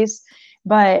PTAs.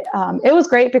 But it was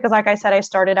great because, like I said, I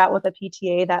started out with a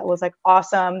PTA that was like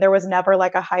awesome. There was never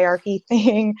like a hierarchy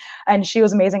thing, and she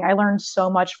was amazing. I learned so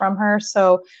much from her.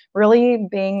 So really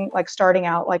being like starting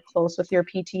out like close with your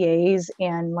PTAs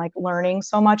and like learning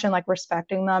so much and like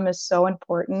respecting them is so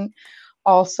important.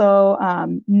 Also,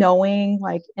 knowing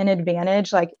like an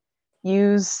advantage, like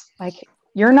use like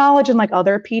your knowledge and like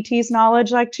other PT's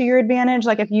knowledge like to your advantage.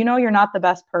 Like if you're not the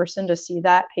best person to see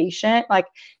that patient, like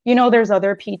there's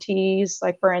other PTs,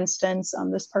 like for instance,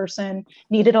 this person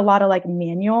needed a lot of like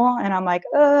manual, and I'm like,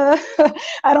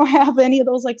 I don't have any of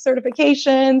those like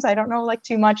certifications. I don't know like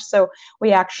too much. So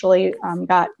we actually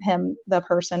got the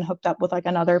person hooked up with like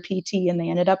another PT, and they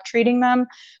ended up treating them.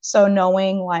 So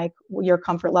knowing like your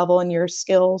comfort level and your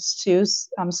skills too,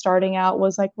 starting out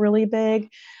was like really big.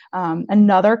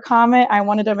 Another comment I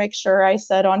wanted to make sure I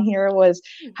said on here was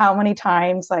how many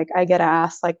times like I get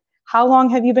asked like, how long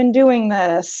have you been doing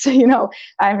this?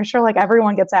 I'm sure like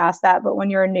everyone gets asked that, but when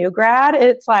you're a new grad,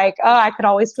 it's like, oh, I could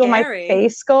always feel my Scary.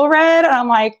 face go red. And I'm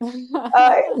like,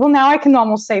 well, now I can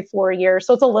almost say 4 years.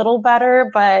 So it's a little better,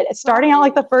 but starting out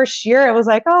like the first year, it was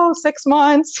like, oh, 6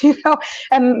 months,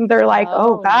 and they're like,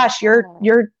 oh Oh my gosh, you're God.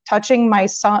 you're touching my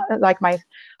son, like my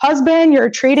husband, you're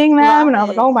treating them. And I was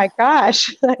like, Right. oh my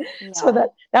gosh. So Yeah.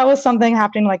 that was something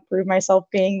happening, like prove myself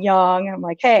being young. And I'm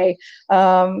like, hey,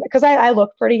 because I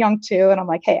look pretty young too. And I'm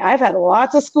like, hey, I've had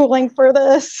lots of schooling for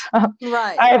this.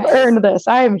 Right. I've Right. earned this.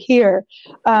 I am here.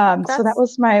 So that That's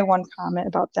was my one comment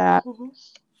about that. mhm.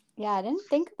 Yeah, I didn't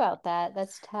think about that.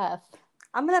 That's tough.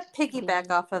 I'm gonna piggyback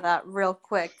Being, off of that real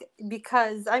quick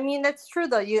because I mean that's true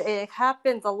though. It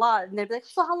happens a lot, and they're like,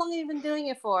 "So how long have you been doing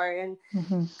it for?" And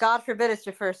Mm-hmm. God forbid it's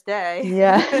your first day.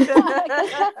 Yeah. it's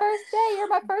my first day. You're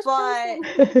my first But person.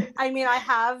 I mean, I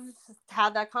have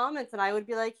had that comment, and I would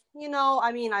be like,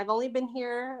 I mean, I've only been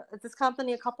here at this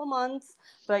company a couple months,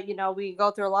 but we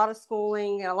go through a lot of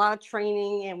schooling and a lot of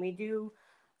training, and we do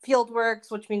field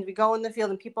works, which means we go in the field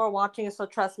and people are watching us. So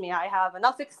trust me, I have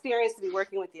enough experience to be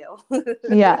working with you.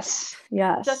 Yes.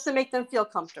 Just to make them feel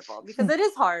comfortable, because it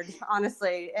is hard,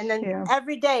 honestly. And then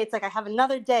every day it's like I have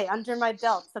another day under my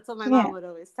belt. That's what my mom would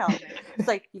always tell me. It's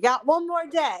like, you got one more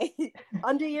day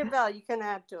under your belt, you can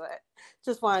add to it.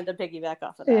 Just wanted to piggyback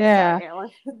off of that. Yeah.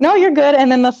 Sorry, no, you're good.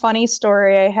 And then the funny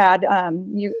story I had,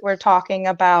 you were talking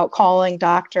about calling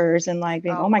doctors and like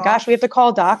being, oh my gosh, we have to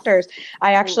call doctors.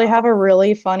 I actually have a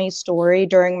really funny story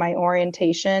during my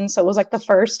orientation. So it was like the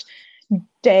first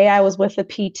day I was with the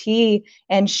PT,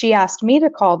 and she asked me to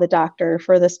call the doctor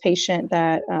for this patient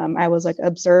that I was like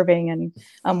observing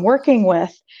and working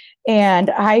with. And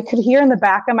I could hear in the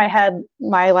back of my head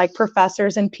my like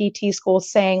professors in PT school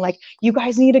saying like, you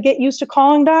guys need to get used to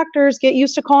calling doctors, get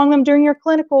used to calling them during your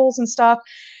clinicals and stuff.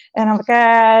 And I'm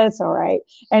like, it's all right.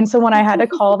 And so when I had to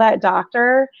call that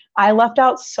doctor, I left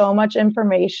out so much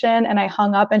information and I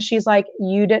hung up, and she's like,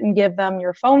 you didn't give them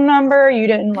your phone number. You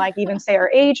didn't like even say our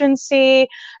agency.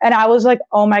 And I was like,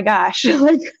 oh my gosh.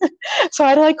 Like, so I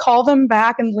had to like call them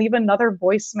back and leave another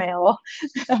voicemail.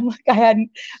 I'm like,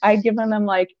 I'd given them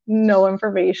like no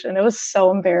information. It was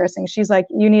so embarrassing. She's like,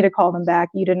 you need to call them back.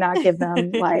 You did not give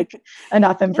them like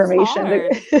enough information.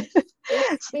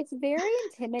 It's very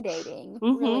intimidating.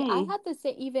 Really. I had to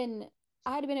say,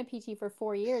 I had been a PT for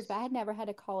 4 years, but I had never had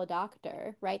to call a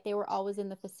doctor, right? They were always in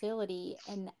the facility.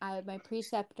 And my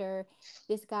preceptor,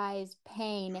 this guy's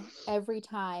pain every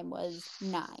time was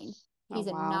 9. He's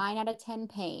a 9 out of 10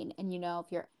 pain. And if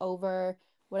you're over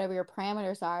whatever your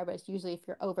parameters are, but it's usually if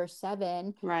you're over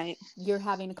 7, right, you're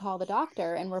having to call the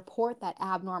doctor and report that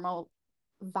abnormal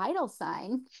vital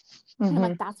sign. And I'm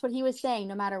like, that's what he was saying.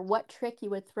 No matter what trick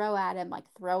you would throw at him, like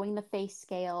throwing the face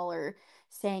scale or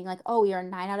saying like, oh, you're a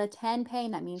 9 out of 10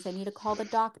 pain, that means I need to call the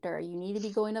doctor. You need to be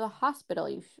going to the hospital.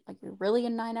 You're really a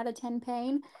 9 out of 10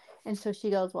 pain. And so she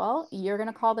goes, well, you're going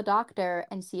to call the doctor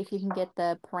and see if you can get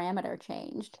the parameter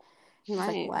changed. She's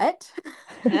like, what?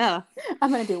 Yeah.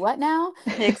 I'm going to do what now?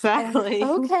 Exactly.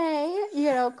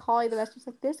 Okay. Calling the best. She's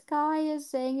like, this guy is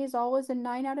saying he's always a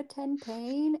 9 out of 10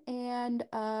 pain. And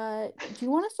do you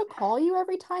want us to call you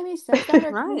every time he says that?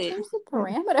 Or can we change the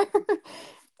parameter?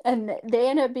 And they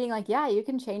end up being like, yeah, you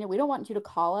can change it. We don't want you to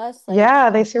call us. Like, yeah,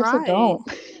 they seriously don't.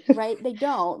 Right. They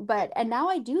don't. And now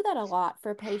I do that a lot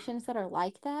for patients that are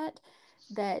like that,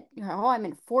 oh, I'm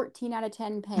in 14 out of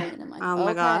 10 pain. I'm like, oh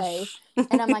my gosh.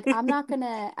 And I'm like, I'm not going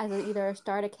to either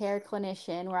start a care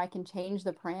clinician where I can change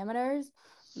the parameters.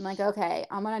 I'm like, okay,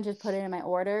 I'm going to just put it in my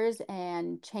orders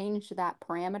and change that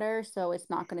parameter so it's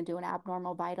not going to do an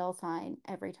abnormal vital sign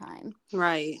every time.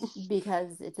 Right.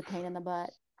 Because it's a pain in the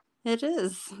butt. It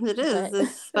is.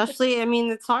 Especially, I mean,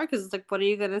 it's hard because it's like, what are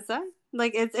you going to say?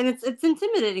 Like, it's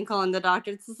intimidating calling the doctor.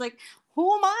 It's just like,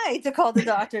 who am I to call the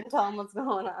doctor and tell him what's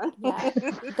going on? Yeah.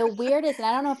 The weirdest, and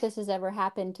I don't know if this has ever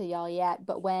happened to y'all yet,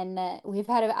 but when I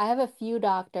have a few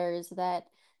doctors that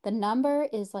the number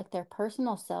is like their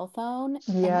personal cell phone,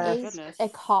 and is a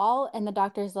call, and the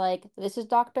doctor's like, this is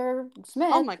Dr.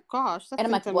 Smith. Oh my gosh, that's and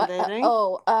I'm like, what?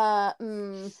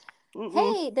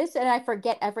 Hey, this, and I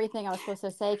forget everything I was supposed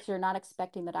to say because you're not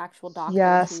expecting that actual doctor.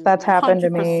 Yes, that's happened to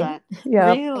me.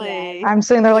 Yeah, really. I'm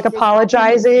sitting there like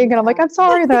apologizing, and I'm like, I'm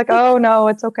sorry. They're like, oh no,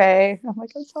 it's okay. I'm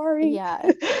like, I'm sorry.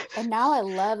 Yeah, and now I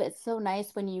love it. It's so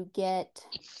nice when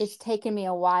it's taken me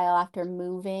a while after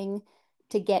moving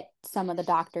to get some of the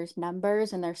doctor's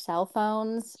numbers and their cell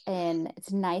phones, and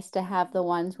it's nice to have the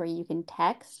ones where you can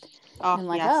text. And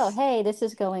like, oh, hey, this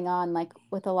is going on. Like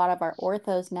with a lot of our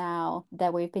orthos now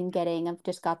that we've been getting, I've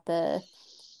just got the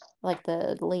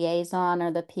liaison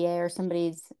or the PA or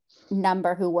somebody's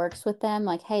number who works with them.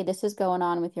 Like, hey, this is going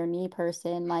on with your knee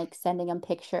person, like sending them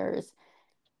pictures.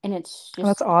 And it's just,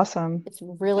 that's awesome. It's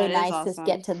really nice to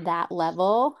get to that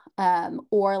level.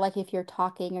 Or like if you're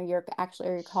talking or you're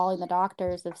calling the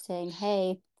doctors of saying,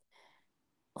 hey,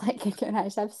 like, can I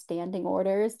just have standing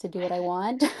orders to do what I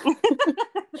want?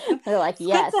 They're like,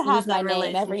 yes, use my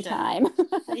name every time.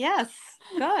 Yes,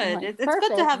 good. Like, it's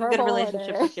good to have a good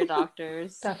relationship with your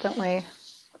doctors. Definitely.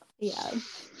 Yeah.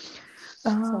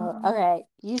 So, okay.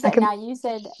 You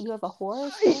said you have a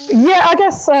horror story? Yeah, I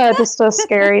guess just a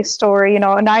scary story, a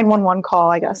 911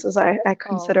 call, I guess, is I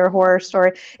consider a horror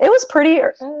story. It was pretty,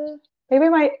 maybe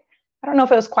I don't know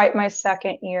if it was quite my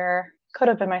second year. Could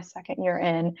have been my second year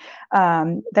in.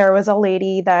 There was a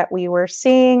lady that we were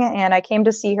seeing, and I came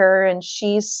to see her, and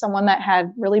she's someone that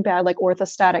had really bad like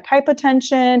orthostatic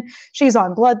hypotension. She's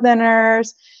on blood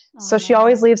thinners. So Oh she no.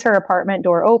 always leaves her apartment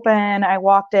door open. I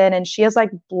walked in and she has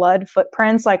like blood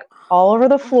footprints like all over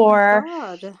the Oh my floor,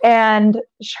 God. and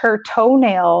her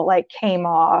toenail like came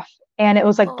off and it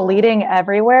was like bleeding Oh.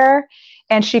 everywhere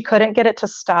and she couldn't get it to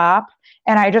stop.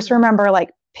 And I just Yeah. remember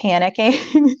like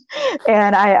panicking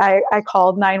and I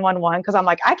called 911 because I'm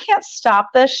like, I can't stop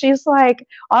this. She's like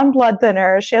on blood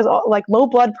thinners. She has like low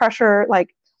blood pressure, like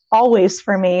always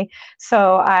for me.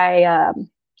 So I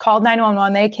called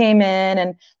 911. They came in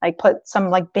and like put some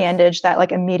like bandage that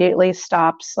like immediately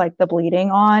stops like the bleeding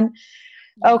on.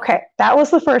 Yeah. Okay, that was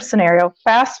the first scenario.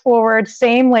 Fast forward,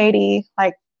 same lady,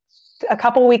 like a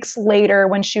couple weeks later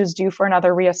when she was due for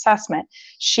another reassessment.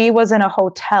 She was in a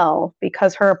hotel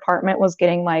because her apartment was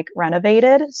getting like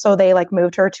renovated. So they like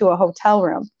moved her to a hotel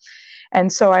room.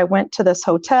 And so I went to this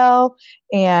hotel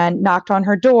and knocked on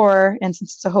her door. And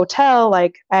since it's a hotel,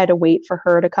 like I had to wait for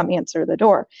her to come answer the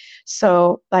door.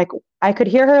 So like I could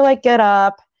hear her like get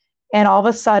up, and all of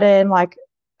a sudden, like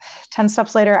 10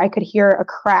 steps later, I could hear a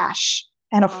crash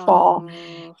and a fall.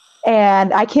 Oh.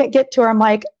 And I can't get to her. I'm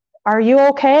like, are you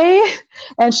okay?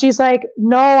 And she's like,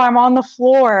 no, I'm on the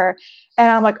floor. And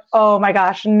I'm like, oh my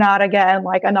gosh, not again,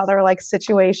 like another like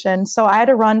situation. So I had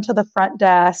to run to the front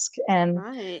desk and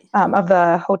Right. of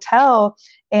the hotel,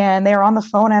 and they were on the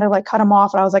phone. I had to like cut them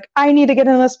off. And I was like, I need to get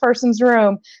in this person's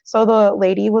room. So the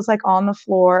lady was like on the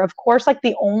floor. Of course, like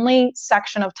the only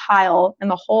section of tile in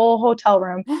the whole hotel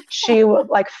room, she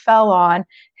like fell on,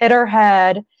 hit her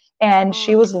head, and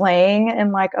she Oh. was laying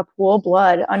in like a pool of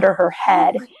blood under her Oh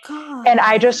head. my And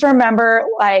I God. just remember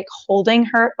like holding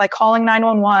her, like calling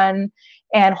 911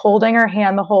 and holding her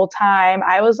hand the whole time.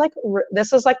 I was like,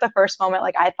 this was like the first moment,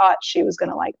 like I thought she was going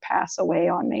to like pass away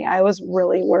on me. I was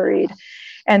really worried.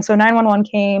 And so 911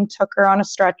 came, took her on a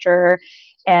stretcher,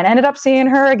 and ended up seeing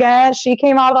her again. She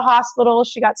came out of the hospital.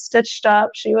 She got stitched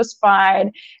up. She was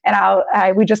fine.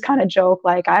 And we just kind of joke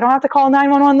like, I don't have to call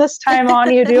 911 this time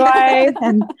on you, do I?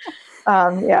 And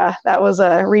yeah, that was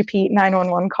a repeat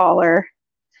 911 caller.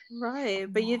 Right,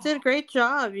 but you did a great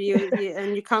job.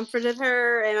 You comforted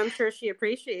her, and I'm sure she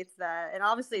appreciates that. And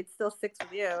obviously, it still sticks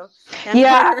with you and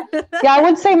Yeah, her. yeah, I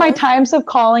would say my Both. times of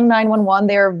calling 911,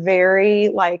 they're very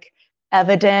like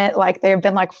evident. Like there have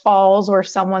been like falls where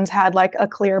someone's had like a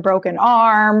clear broken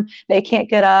arm, they can't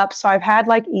get up. So I've had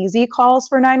like easy calls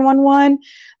for 911.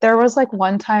 There was like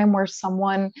one time where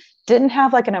someone didn't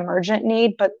have like an emergent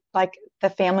need, but like the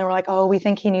family were like, oh, we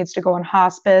think he needs to go in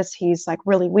hospice. He's like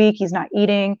really weak, he's not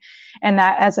eating. And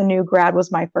that as a new grad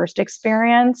was my first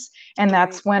experience. And Right.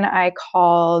 that's when I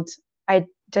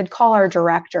did call our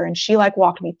director, and she like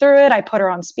walked me through it. I put her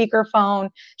on speakerphone.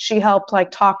 She helped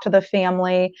like talk to the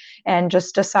family and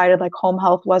just decided like home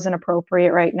health wasn't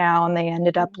appropriate right now. And they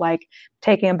ended up like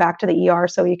taking him back to the ER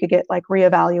so he could get like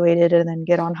reevaluated and then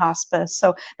get on hospice.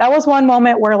 So that was one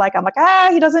moment where like I'm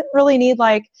like, he doesn't really need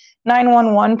like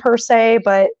 911 per se,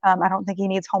 but I don't think he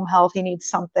needs home health. He needs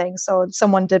something. So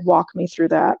someone did walk me through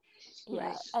that. Yeah.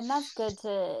 Right. And that's good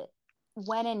to,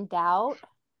 when in doubt,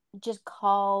 just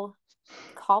call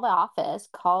the office,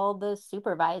 call the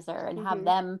supervisor and have Mm-hmm.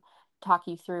 them talk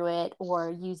you through it, or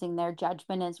using their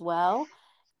judgment as well.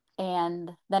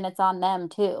 And then it's on them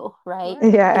too, right?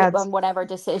 Right. Yeah, On whatever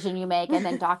decision you make, and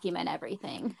then document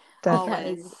everything,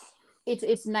 definitely. because Always.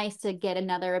 it's nice to get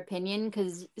another opinion,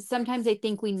 because sometimes I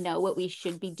think we know what we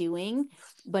should be doing,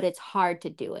 but it's hard to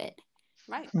do it.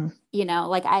 Right.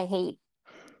 Like I hate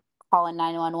calling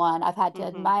 911. I've had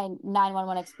to, Mm-hmm. my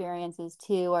 911 experiences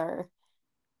too, or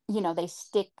they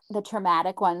stick, the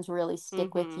traumatic ones really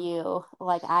stick with Mm-hmm. you.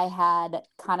 Like I had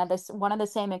kind of this one of the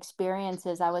same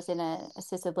experiences. I was in a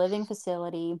assisted living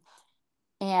facility,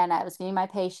 and I was meeting my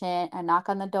patient. I knock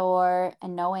on the door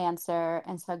and no answer.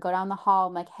 And so I go down the hall.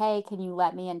 I'm like, hey, can you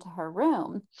let me into her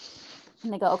room?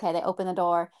 And they go, okay. They open the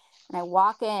door, and I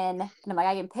walk in, and I'm like,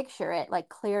 I can picture it like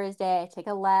clear as day. I take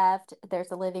a left, there's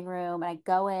the living room, and I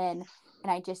go in,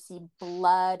 and I just see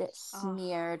blood Oh.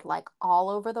 smeared like all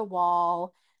over the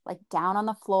wall, like down on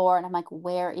the floor. And I'm like,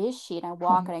 where is she? And I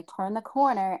walk and I turn the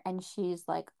corner, and she's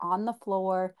like on the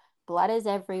floor. Blood is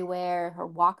everywhere. Her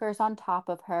walker's on top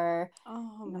of her.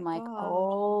 Oh And I'm my like, God.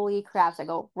 holy crap. So I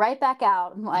go right back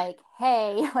out. I'm like,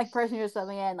 hey, like person who just let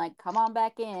me in, like, come on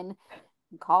back in.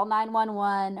 Call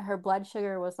 911. Her blood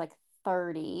sugar was like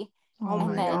 30. Oh Oh And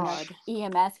my my then gosh. God.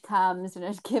 EMS comes and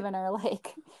is giving her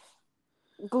like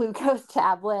glucose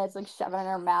tablets, like shoving in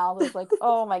her mouth. It was like,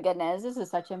 oh my goodness, this is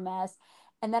such a mess.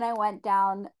 And then I went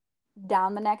down the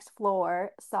next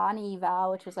floor, saw an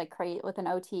eval, which was like crazy, with an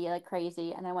OT, like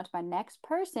crazy. And then I went to my next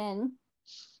person,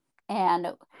 and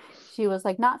she was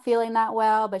like not feeling that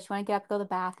well, but she wanted to get up to go to the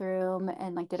bathroom,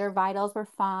 and like did her vitals were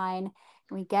fine.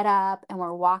 And we get up and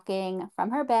we're walking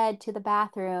from her bed to the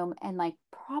bathroom, and like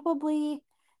probably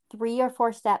 3 or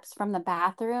 4 steps from the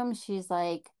bathroom, she's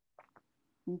like,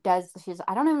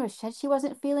 I don't know if she said she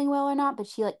wasn't feeling well or not, but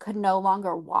she like could no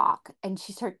longer walk, and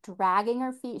she started dragging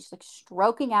her feet. She's like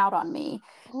stroking out on me.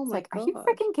 Oh It's my like, are you God.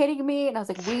 freaking kidding me? And I was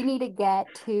like, we need to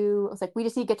get to, I was like, we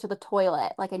just need to get to the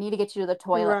toilet. Like, I need to get you to the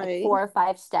toilet, like Right. 4 or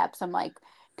 5 steps. I'm like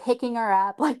picking her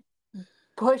up, like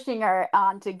pushing her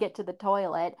on to get to the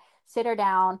toilet, sit her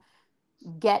down,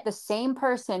 get the same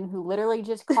person who literally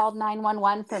just called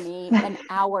 911 for me an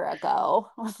hour ago.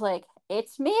 I was like,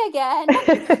 it's me again.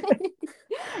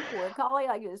 We're calling,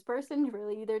 like, this person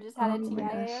really either just had a Oh my TIA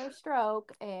or gosh. a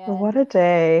stroke, What and a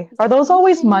day. he's Are like, those can you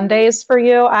always bring me? Mondays for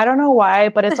you? I don't know why,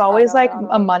 but it's I always don't like know,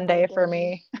 a those Monday for Mondays.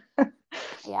 me.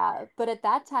 Yeah, but at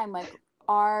that time, like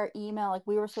our email, like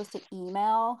we were supposed to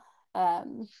email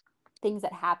um things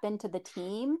that happened to the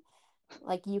team.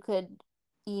 Like you could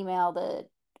email the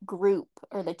group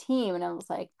or the team, and it was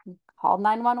like, called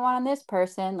 911 on this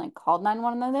person, like called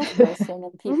 911 on this person,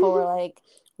 and people were like,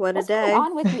 What a what's going day.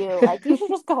 on with you? Like, you should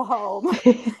just go home.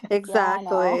 Yeah, I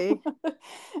know. Exactly.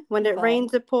 When it But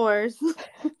rains, it pours.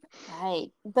 right.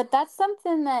 But that's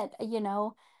something that,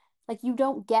 like you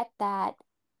don't get that.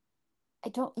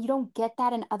 You don't get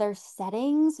that in other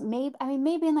settings. Maybe, I mean,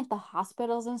 maybe in like the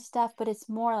hospitals and stuff, but it's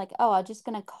more like, oh, I'm just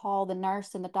gonna call the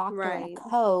nurse and the doctor in a Right.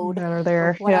 code That are or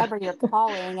there. Yeah. whatever you're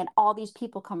calling, and all these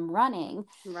people come running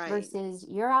Right. versus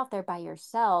you're out there by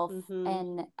yourself. Mm-hmm.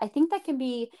 And I think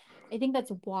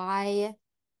that's why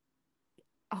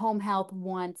home health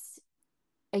wants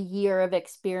a year of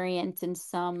experience in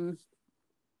some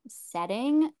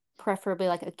setting, preferably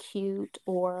like acute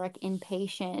or like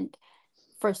inpatient,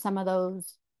 for some of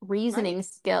those reasoning Right.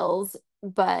 skills.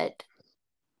 But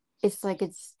it's like,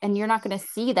 and you're not going to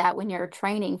see that when you're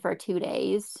training for 2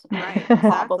 days. Right. Probably,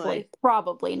 Exactly.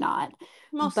 probably not.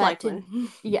 Most But likely.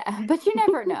 yeah, but you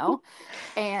never know.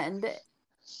 And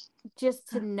just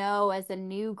to know as a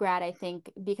new grad, I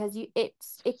think, because it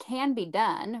can be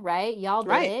done, right? Y'all did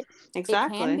Right. it. It can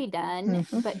Exactly. be done,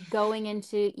 Mhm. but going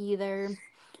into either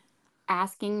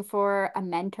asking for a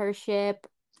mentorship.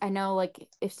 I know, like,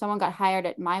 if someone got hired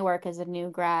at my work as a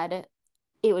new grad,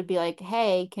 it would be like,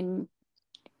 hey, can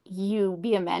you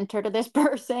be a mentor to this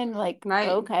person? Like, Right.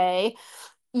 okay.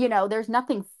 There's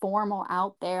nothing formal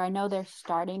out there. I know they're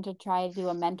starting to try to do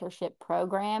a mentorship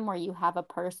program where you have a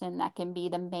person that can be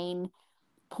the main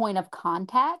point of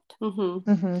contact, Mm-hmm.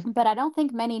 Mhm. but I don't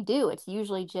think many do. It's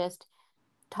usually just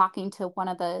talking to one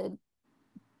of the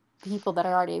people that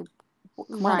are already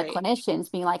one of the Right.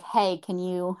 clinicians, being like, hey, can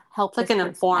you help It's like this an person out?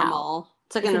 informal.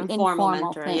 It's like It's an an informal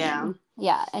informal mentor. Yeah. thing.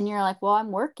 Yeah. And you're like, well,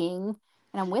 I'm working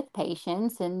and I'm with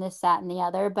patients and this, that, and the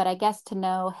other. But I guess to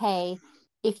know, hey,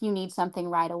 if you need something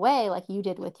right away, like you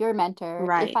did with your mentor, if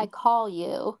Right. I call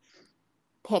you,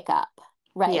 pick up.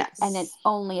 Right. And Yes. it's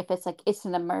only if it's like it's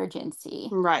an emergency.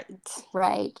 Right.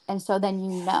 Right. And so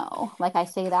then, like I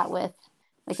say that with,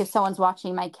 like, if someone's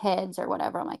watching my kids or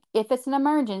whatever, I'm like, if it's an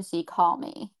emergency, call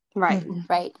me. Right. Mhm.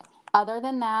 Right. Other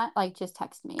than that, like, just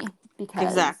text me, because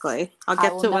Exactly. I'll I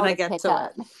get will to it when know I to get pick to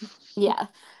up. it. Yeah.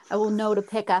 I will know to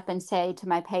pick up and say to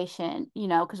my patient,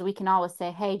 because we can always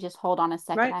say, hey, just hold on a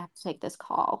second. Right. I have to take this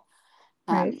call.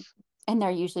 Right. And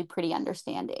they're usually pretty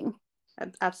understanding.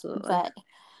 Absolutely. But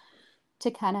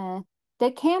to kind of,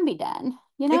 that can be done,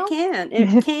 It can. It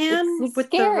It's can it's with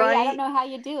the scary. I don't right. know how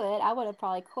you do it. I would have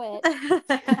probably quit.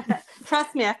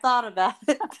 Trust me, I thought about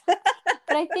it.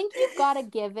 But I think you've got to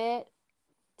give it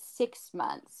 6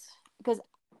 months, because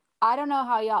I don't know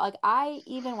how y'all, like,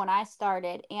 even when I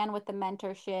started and with the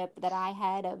mentorship that I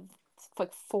had of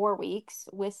like 4 weeks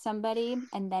with somebody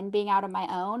and then being out on my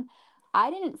own,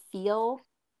 I didn't feel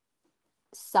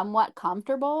somewhat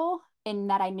comfortable in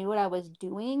that I knew what I was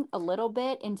doing a little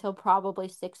bit until probably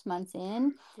 6 months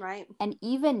in. Right. And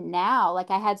even now,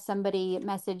 like, I had somebody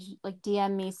message, like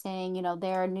DM me saying,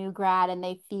 they're a new grad and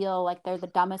they feel like they're the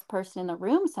dumbest person in the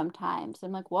room sometimes.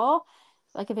 I'm like, well,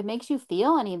 like, if it makes you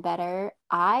feel any better,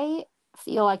 I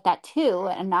feel like that too.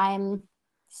 And I'm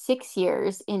 6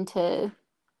 years into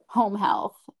home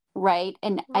health, right?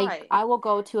 And Right. I will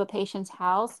go to a patient's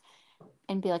house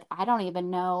and be like, I don't even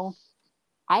know.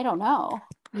 I don't know.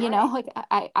 Right.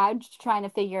 Like, I'm just trying to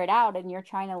figure it out, and you're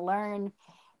trying to learn.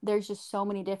 There's just so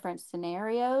many different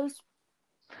scenarios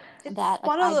It's that, like,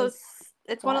 one of those.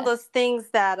 It's one of yeah, those things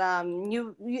that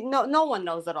you know, no one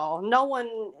knows it all. No one.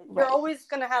 You're right. always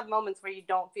gonna have moments where you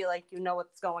don't feel like you know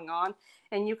what's going on,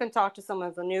 and you can talk to someone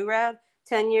as a new grad,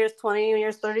 10 years, 20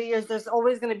 years, 30 years. There's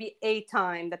always gonna be a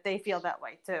time that they feel that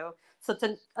way too. So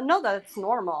to know that it's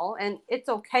normal and it's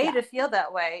okay to feel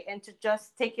that way, and to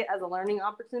just take it as a learning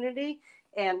opportunity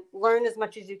and learn as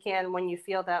much as you can when you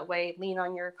feel that way. Lean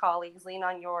on your colleagues, lean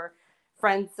on your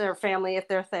friends or family if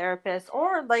they're therapists,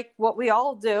 or like what we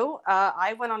all do.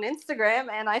 I went on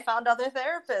Instagram and I found other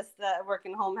therapists that work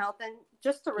in home health, and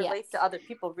just to relate to other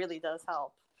people really does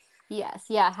help. Yes,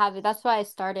 yeah, that's why I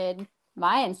started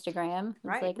my Instagram.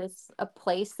 It's like it's a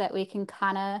place that we can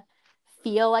kind of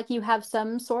feel like you have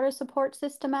some sort of support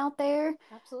system out there.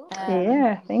 Absolutely.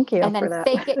 Yeah, thank you And then for that.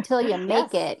 fake it till you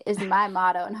make it is my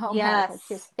motto in home health. It's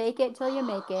just fake it till you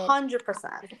make it.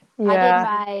 100%.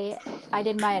 Yeah. I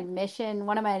did my admission,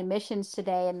 one of my admissions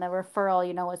today, and the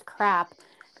referral, was crap.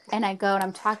 And I go and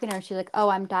I'm talking to her, and she's like, "Oh,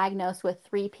 I'm diagnosed with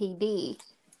 3PD."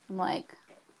 I'm like,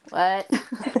 "What?"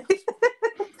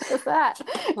 What's that?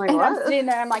 Like, and what? I'm sitting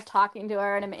there, I'm like talking to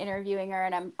her and I'm interviewing her,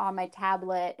 and I'm on my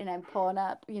tablet and I'm pulling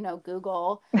up,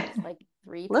 Google. It's like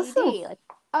 3PD. Like,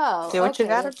 oh, do what you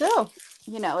gotta do.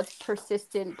 It's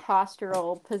persistent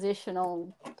postural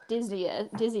positional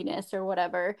dizziness or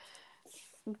whatever,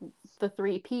 the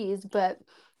 3Ps. But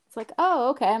it's like, oh,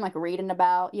 okay. I'm like reading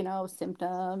about,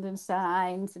 symptoms and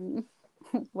signs and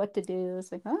what to do. It's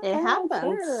like, okay, it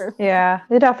happens. Sure. Yeah,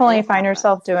 you definitely find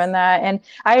yourself doing that. And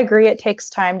I agree, it takes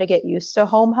time to get used to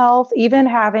home health. Even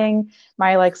having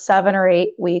my like 7 or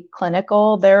 8 week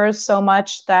clinical, there is so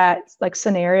much that like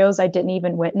scenarios I didn't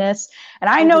even witness. And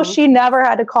I know she never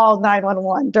had to call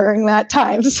 911 during that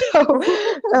time. So,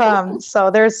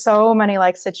 so there's so many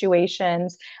like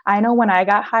situations. I know when I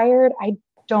got hired, I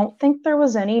don't think there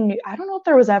was I don't know if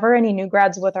there was ever any new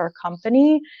grads with our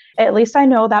company. At least I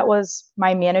know that was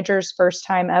my manager's first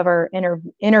time ever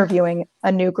interviewing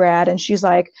a new grad. And she's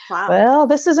like, wow. Well,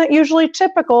 this isn't usually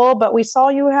typical, but we saw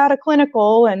you had a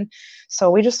clinical. And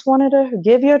so we just wanted to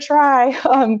give you a try.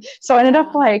 So it ended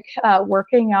up like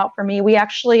working out for me. We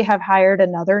actually have hired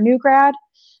another new grad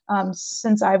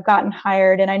since I've gotten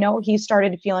hired. And I know he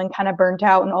started feeling kind of burnt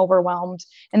out and overwhelmed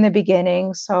in the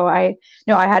beginning. So I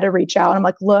know I had to reach out and I'm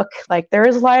like, look, like there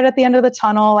is light at the end of the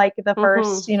tunnel. Like the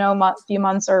first, few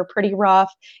months are pretty rough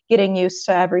getting used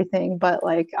to everything, but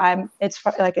like it's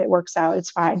like it works out.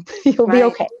 It's fine. You'll be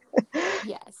okay.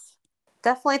 Yes.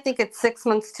 Definitely think it's 6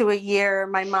 months to a year.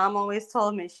 My mom always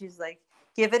told me, she's like,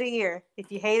 give it a year.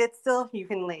 If you hate it still, you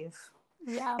can leave.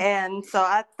 Yeah. And so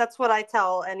that's what I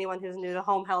tell anyone who's new to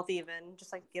home health, even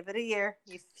just like give it a year.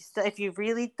 If you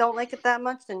really don't like it that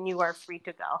much, then you are free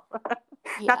to go.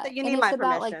 Not that you need my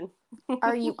permission. Like,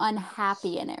 are you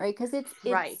unhappy in it? Right. Because it's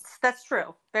right. That's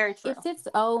true. Very true. It's its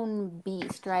own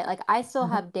beast, right? Like I still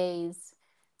have days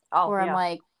where I'm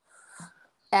like,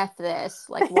 F this,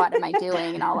 like, what am I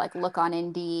doing? And I'll like look on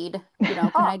Indeed,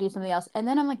 can I do something else? And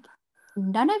then I'm like,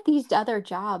 none of these other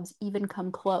jobs even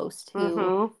come close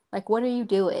to like, what are you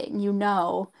doing?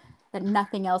 That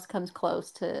nothing else comes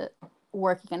close to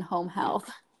working in home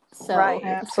health. So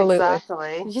absolutely.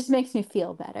 Exactly. It just makes me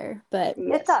feel better. But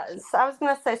it does. I was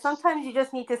gonna say sometimes you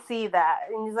just need to see that.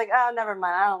 And he's like, oh, never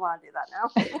mind, I don't want to do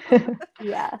that now.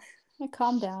 Yeah. I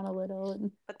calm down a little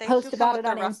and post about it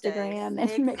on Instagram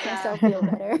and make myself feel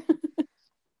better.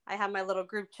 I have my little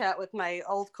group chat with my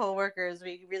old coworkers.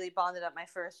 We really bonded at my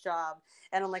first job.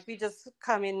 And I'm like, we just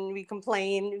come in, we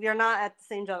complain. We're not at the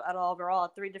same job at all. We're all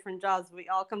at 3 different jobs. We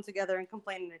all come together and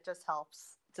complain, and it just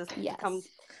helps. Just come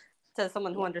to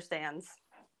someone who understands.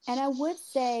 And I would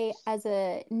say, as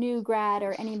a new grad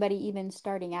or anybody even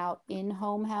starting out in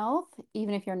home health,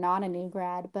 even if you're not a new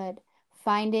grad, but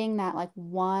finding that like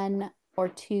 1 or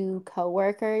 2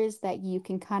 coworkers that you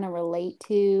can kind of relate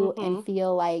to and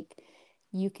feel like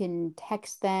you can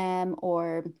text them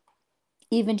or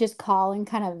even just call and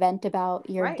kind of vent about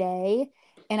your day.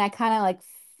 And I kind of like,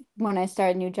 when I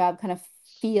start a new job, kind of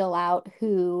feel out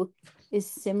who is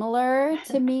similar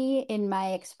to me in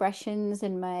my expressions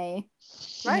and my,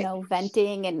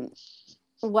 venting and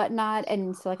whatnot.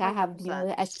 And so like I have,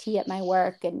 the ST at my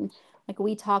work, and like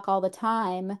we talk all the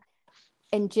time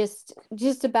and just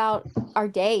about our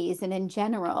days and in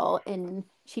general. And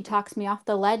she talks me off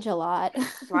the ledge a lot.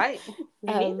 Right.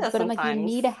 You need that but I'm sometimes. like, you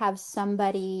need to have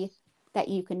somebody that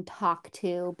you can talk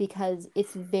to, because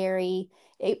it's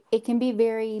it can be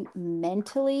very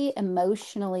mentally,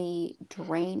 emotionally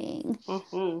draining.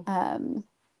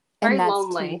 Very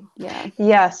lonely.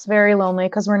 Yes, very lonely,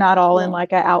 because we're not all in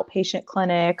like an outpatient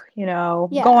clinic,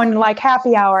 going like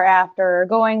happy hour after,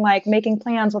 going like making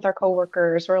plans with our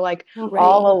coworkers. We're like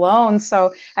all alone.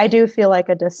 So I do feel like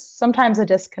sometimes a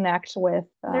disconnect with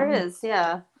there is,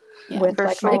 with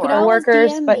like sure. my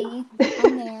coworkers. But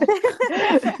I'm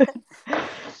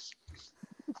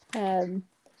there.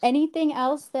 Anything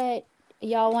else that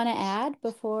y'all want to add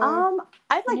before?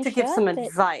 I'd like to finish give some up?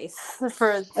 advice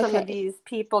for some of Okay. these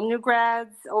people, new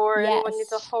grads or anyone new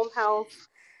to Yes. home health.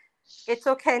 It's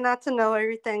okay not to know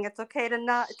everything. It's okay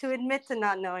to admit to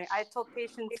not knowing. I told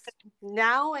patients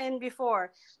now and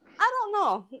before, I don't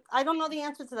know. I don't know the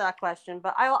answer to that question,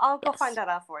 but I'll go find that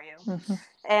out for you,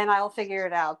 and I'll figure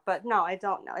it out. But no, I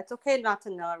don't know. It's okay not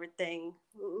to know everything.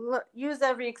 Use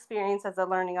every experience as a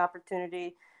learning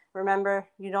opportunity. Remember,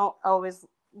 you don't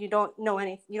know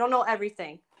anything. You don't know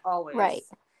everything always. Right.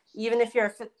 Even if you're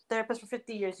a therapist for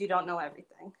 50 years, you don't know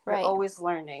everything. You're Right. always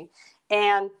learning.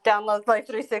 And download Life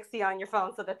 360 on your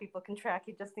phone so that people can track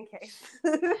you just in case.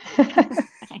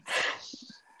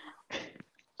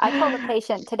 I told a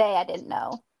patient today I didn't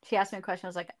know. She asked me a question. I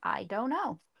was like, I don't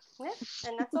know. Yeah,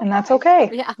 and that's okay. And that's okay.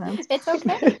 Yeah, it's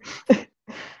okay.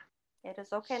 It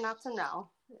is okay not to know.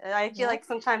 I feel like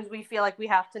sometimes we feel like we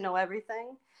have to know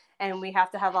everything and we have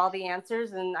to have all the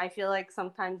answers. And I feel like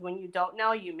sometimes when you don't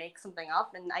know, you make something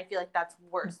up. And I feel like that's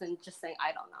worse than just saying,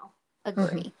 I don't know.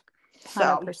 Agree.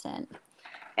 So, 100%.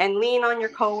 and lean on your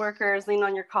coworkers, lean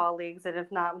on your colleagues, and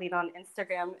if not, lean on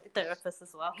Instagram therapists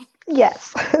as well.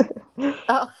 Yes.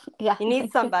 Oh, yeah. You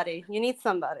need somebody. You need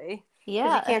somebody. Yeah.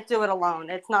 Because you can't do it alone.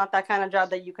 It's not that kind of job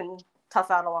that you can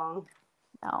tough out alone.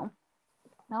 No.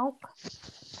 Nope.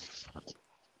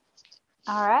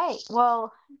 All right.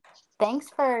 Well, thanks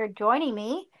for joining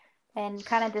me and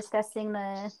kind of discussing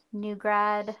the new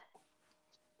grad,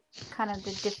 kind of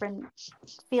the different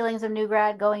feelings of new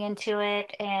grad going into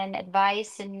it and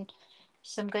advice and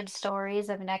some good stories.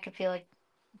 I mean, I could feel like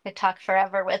I could talk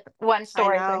forever with one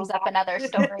story brings up another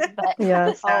story, but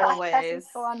Yes. Always.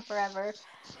 go on forever.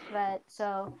 But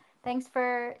so thanks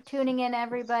for tuning in,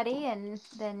 everybody, and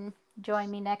then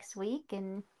join me next week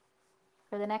and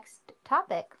for the next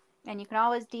topic. And you can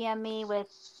always DM me with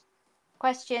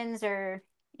questions or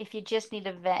if you just need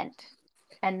a vent.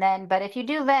 And then, but if you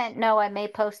do vent, no, I may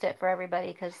post it for everybody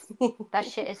because that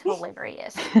shit is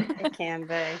hilarious. It can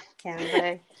be. Can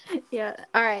be. Yeah.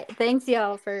 All right. Thanks,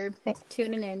 y'all, for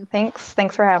tuning in. Thanks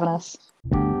for having us.